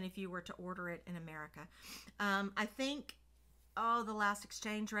than if you were to order it in America. I think, the last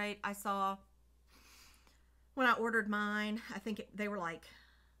exchange rate I saw when I ordered mine, I think they were like,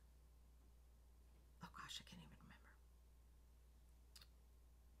 oh gosh, I can't even remember.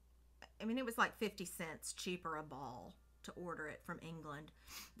 I mean, it was like 50 cents cheaper a ball to order it from England.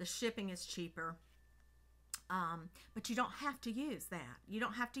 The shipping is cheaper. But you don't have to use that. You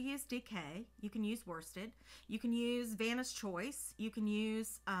don't have to use DK. You can use worsted. You can use Vanna's Choice. You can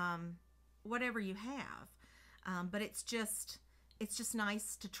use whatever you have. But it's just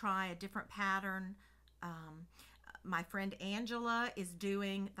nice to try a different pattern. My friend Angela is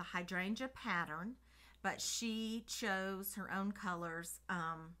doing the hydrangea pattern, but she chose her own colors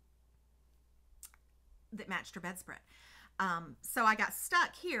that matched her bedspread. So I got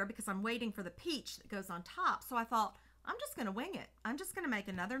stuck here because I'm waiting for the peach that goes on top. So I thought, I'm just going to wing it. I'm just going to make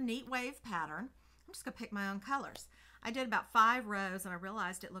another neat wave pattern. I'm just going to pick my own colors. I did about 5 rows and I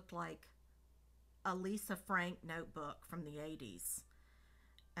realized it looked like a Lisa Frank notebook from the 80s.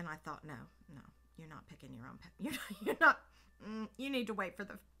 And I thought, no, you're not picking your own. You're not. You need to wait for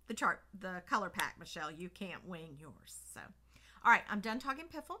the chart, the color pack, Michelle. You can't wing yours. So, all right, I'm done talking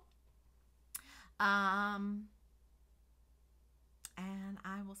piffle. And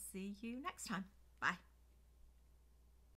I will see you next time. Bye.